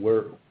tell you,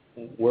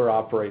 we're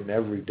operating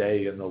every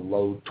day in the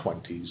low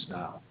 20s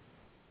now.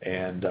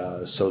 And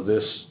so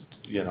this,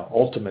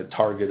 ultimate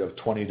target of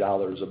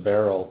 $20 a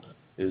barrel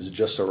is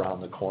just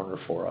around the corner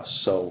for us.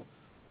 So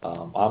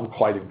I'm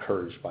quite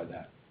encouraged by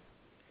that.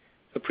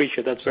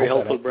 Appreciate that. That's very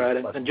helpful, Brad.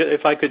 And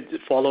if I could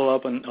follow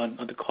up on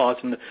the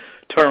cost and the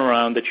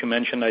turnaround that you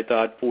mentioned, I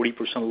thought 40%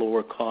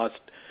 lower cost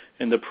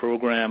in the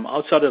program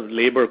outside of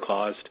labor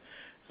cost,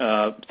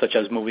 such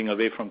as moving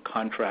away from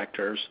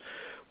contractors.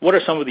 What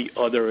are some of the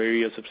other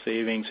areas of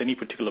savings, any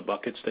particular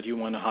buckets that you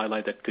want to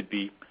highlight that could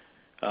be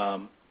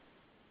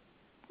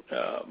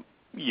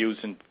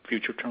used in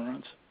future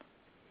turnarounds?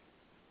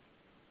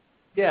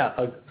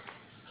 Yeah.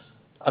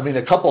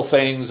 A couple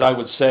things I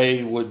would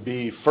say would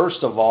be,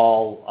 first of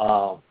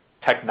all,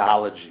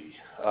 technology.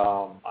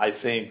 I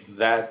think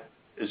that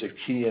is a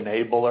key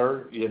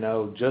enabler.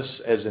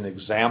 Just as an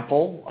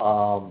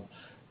example,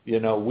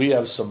 we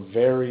have some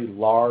very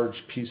large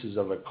pieces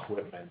of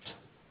equipment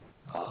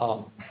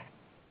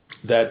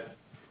that,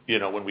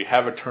 when we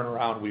have a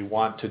turnaround, we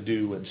want to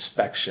do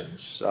inspections.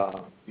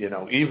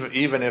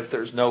 Even if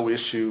there's no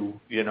issue,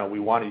 we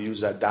want to use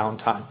that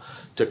downtime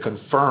to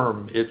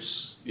confirm it's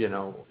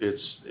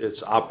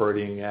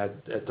operating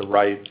at the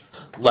right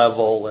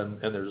level and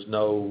there's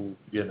no,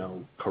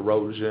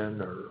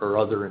 corrosion or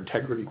other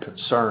integrity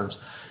concerns.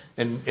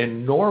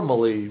 And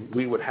normally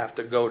we would have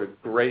to go to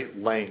great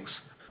lengths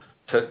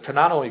to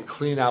not only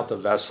clean out the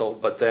vessel,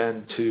 but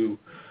then to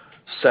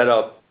set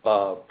up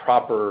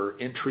proper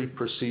entry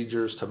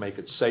procedures to make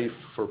it safe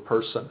for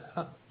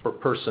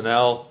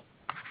personnel,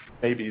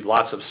 maybe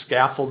lots of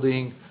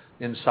scaffolding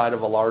inside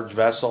of a large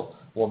vessel.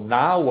 Well,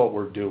 now what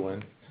we're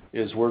doing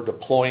is we're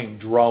deploying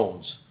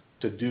drones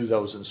to do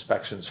those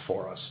inspections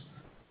for us.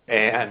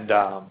 And,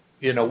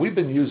 we've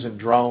been using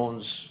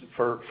drones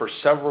for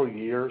several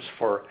years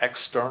for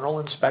external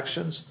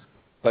inspections,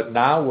 but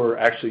now we're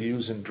actually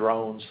using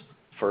drones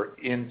for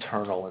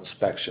internal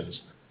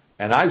inspections.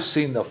 And I've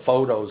seen the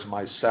photos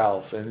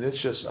myself, and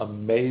it's just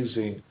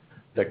amazing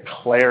the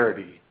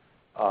clarity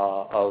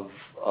of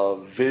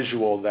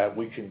visual that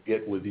we can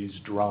get with these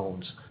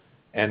drones.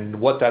 And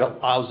what that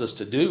allows us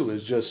to do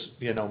is just,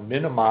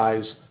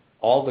 minimize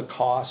all the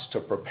costs to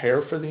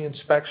prepare for the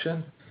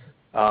inspection.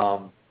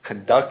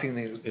 Conducting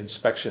the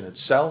inspection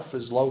itself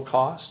is low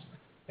cost,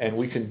 and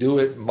we can do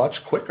it much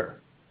quicker.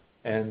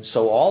 And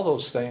so all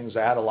those things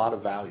add a lot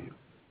of value.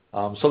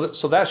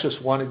 So that's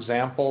just one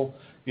example.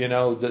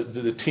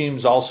 The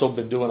team's also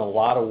been doing a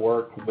lot of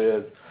work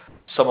with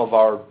some of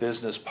our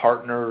business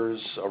partners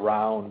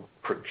around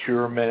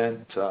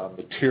procurement,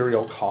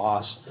 material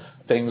costs,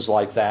 things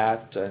like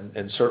that,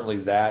 and certainly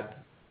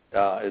that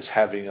is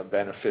having a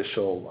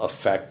beneficial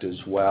effect as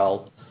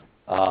well.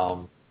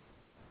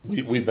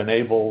 We've been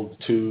able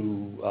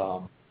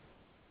to,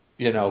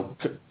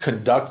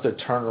 conduct the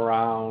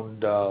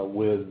turnaround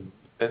with,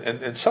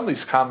 and some of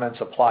these comments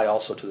apply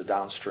also to the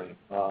downstream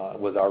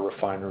with our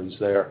refineries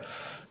there.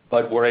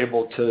 But we're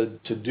able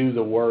to do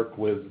the work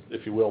with,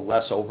 if you will,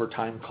 less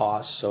overtime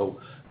costs. So,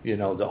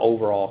 the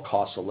overall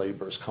cost of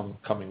labor is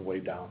coming way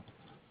down.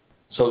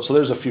 So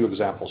there's a few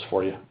examples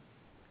for you.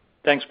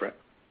 Thanks, Brett.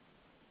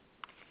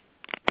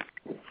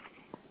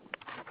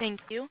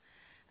 Thank you.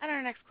 And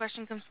our next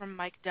question comes from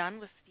Mike Dunn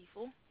with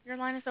Stifel. Your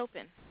line is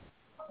open.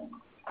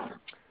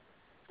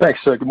 Thanks.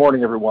 Good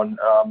morning, everyone.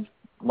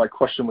 My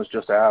question was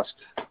just asked.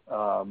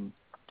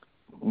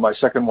 My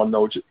second one,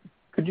 though,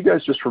 could you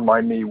guys just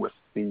remind me with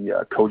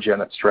the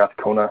cogen at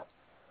Strathcona,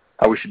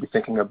 how we should be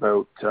thinking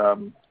about,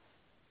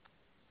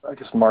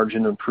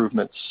 margin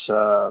improvements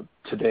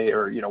today,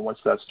 or once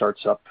that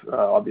starts up,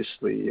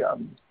 obviously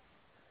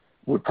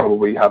would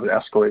probably have an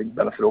escalating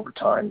benefit over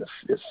time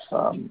if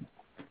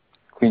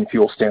clean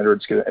fuel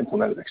standards get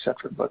implemented, et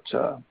cetera. But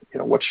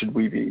what should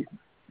we be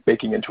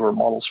baking into our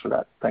models for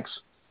that? Thanks.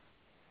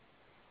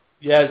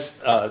 Yes,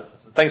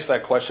 thanks for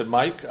that question,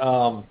 Mike.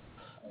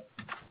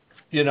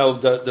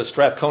 The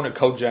Strathcona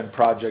Cogen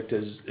project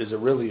is a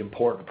really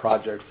important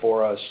project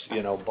for us,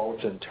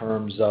 both in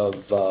terms of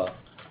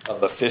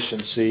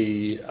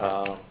efficiency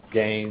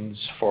gains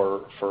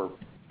for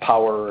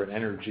power and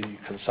energy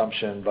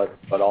consumption,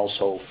 but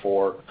also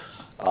for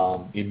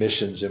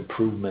emissions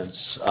improvements.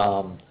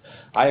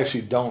 I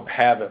actually don't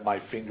have at my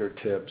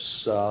fingertips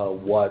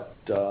what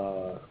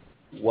the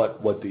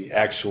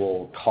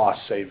actual cost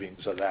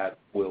savings of that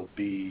will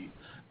be,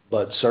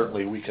 but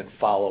certainly we can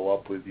follow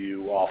up with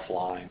you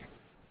offline.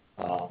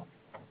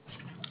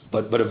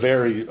 But a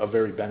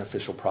very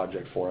beneficial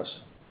project for us.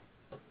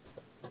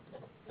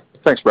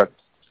 Thanks, Brett.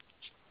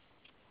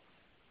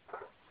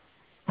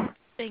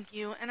 Thank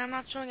you. And I'm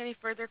not showing any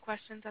further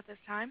questions at this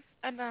time.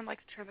 And then I'd like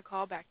to turn the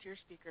call back to your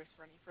speakers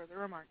for any further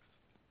remarks.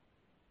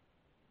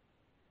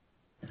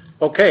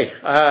 Okay.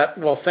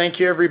 Well, thank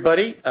you,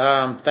 everybody.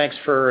 Thanks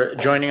for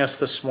joining us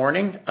this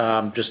morning.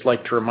 Just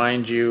like to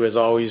remind you, as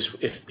always,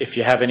 if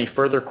you have any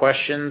further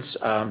questions,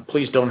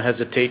 please don't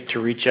hesitate to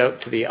reach out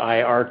to the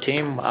IR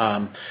team.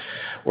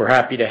 We're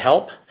happy to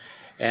help,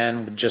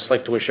 and would just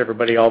like to wish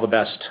everybody all the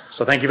best.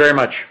 So thank you very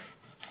much.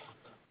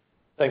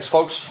 Thanks,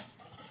 folks.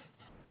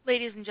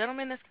 Ladies and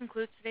gentlemen, this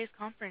concludes today's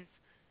conference.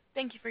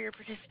 Thank you for your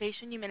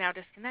participation. You may now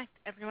disconnect.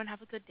 Everyone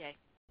have a good day.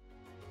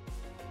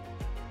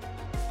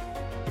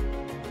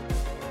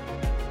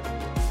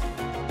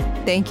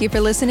 Thank you for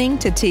listening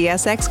to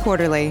TSX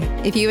Quarterly.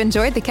 If you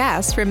enjoyed the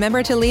cast,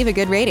 remember to leave a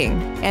good rating.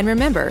 And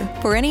remember,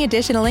 for any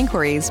additional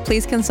inquiries,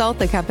 please consult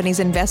the company's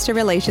investor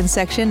relations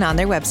section on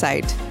their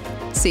website.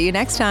 See you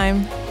next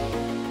time.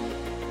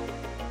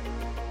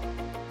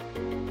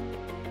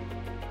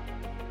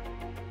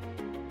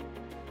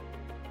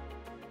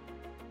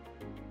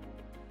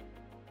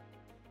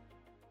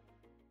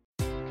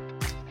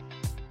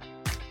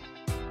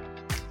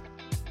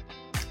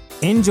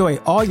 Enjoy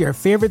all your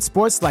favorite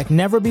sports like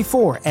never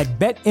before at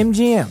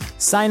BetMGM.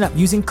 Sign up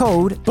using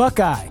code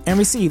Buckeye and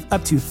receive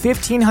up to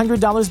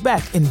 $1,500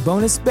 back in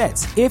bonus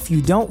bets if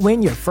you don't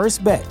win your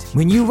first bet.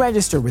 When you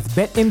register with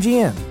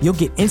BetMGM, you'll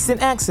get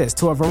instant access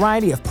to a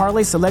variety of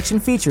parlay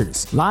selection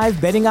features, live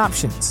betting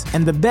options,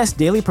 and the best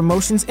daily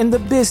promotions in the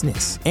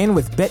business. And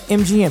with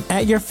BetMGM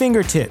at your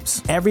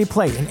fingertips, every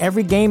play and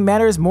every game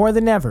matters more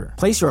than ever.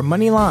 Place your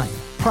money line,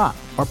 prop,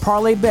 or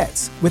parlay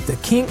bets with the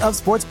king of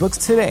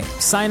sportsbooks today.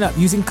 Sign up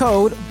using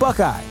code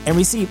Buckeye and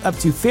receive up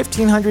to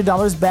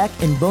 $1,500 back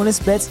in bonus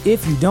bets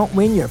if you don't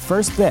win your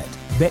first bet.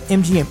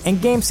 BetMGM and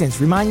GameSense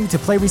remind you to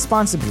play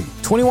responsibly.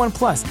 21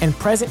 plus and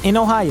present in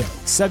Ohio,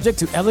 subject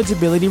to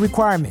eligibility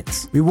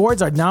requirements.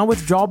 Rewards are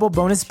non-withdrawable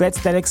bonus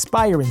bets that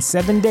expire in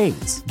 7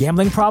 days.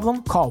 Gambling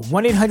problem? Call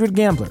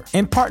 1-800-GAMBLER.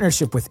 In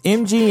partnership with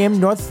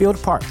MGM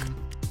Northfield Park.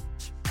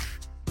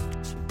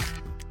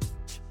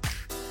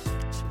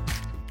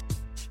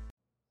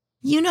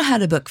 You know how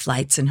to book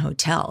flights and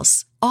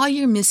hotels. All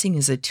you're missing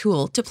is a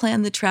tool to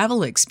plan the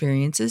travel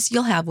experiences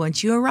you'll have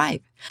once you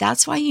arrive.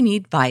 That's why you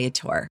need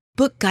Viator.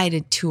 Book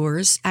guided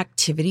tours,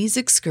 activities,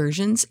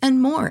 excursions,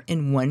 and more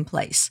in one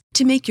place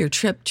to make your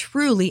trip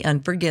truly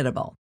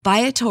unforgettable.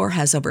 Viator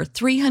has over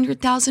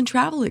 300,000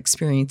 travel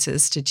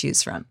experiences to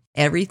choose from.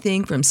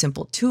 Everything from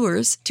simple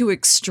tours to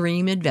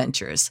extreme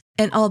adventures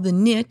and all the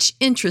niche,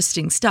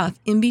 interesting stuff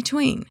in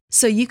between.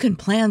 So you can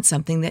plan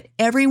something that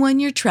everyone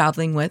you're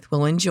traveling with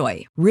will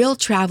enjoy. Real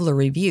traveler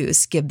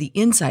reviews give the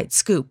inside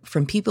scoop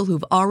from people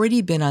who've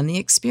already been on the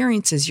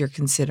experiences you're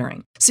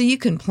considering. So you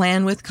can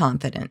plan with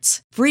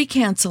confidence. Free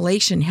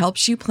cancellation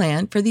helps you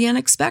plan for the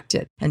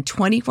unexpected. And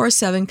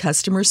 24/7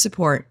 customer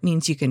support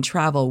means you can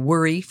travel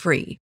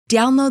worry-free.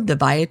 Download the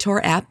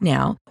Viator app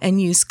now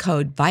and use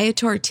code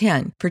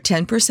Viator10 for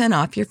 10%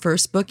 off your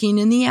first booking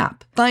in the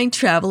app. Find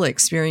travel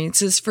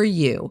experiences for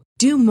you.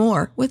 Do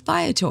more with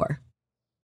Viator.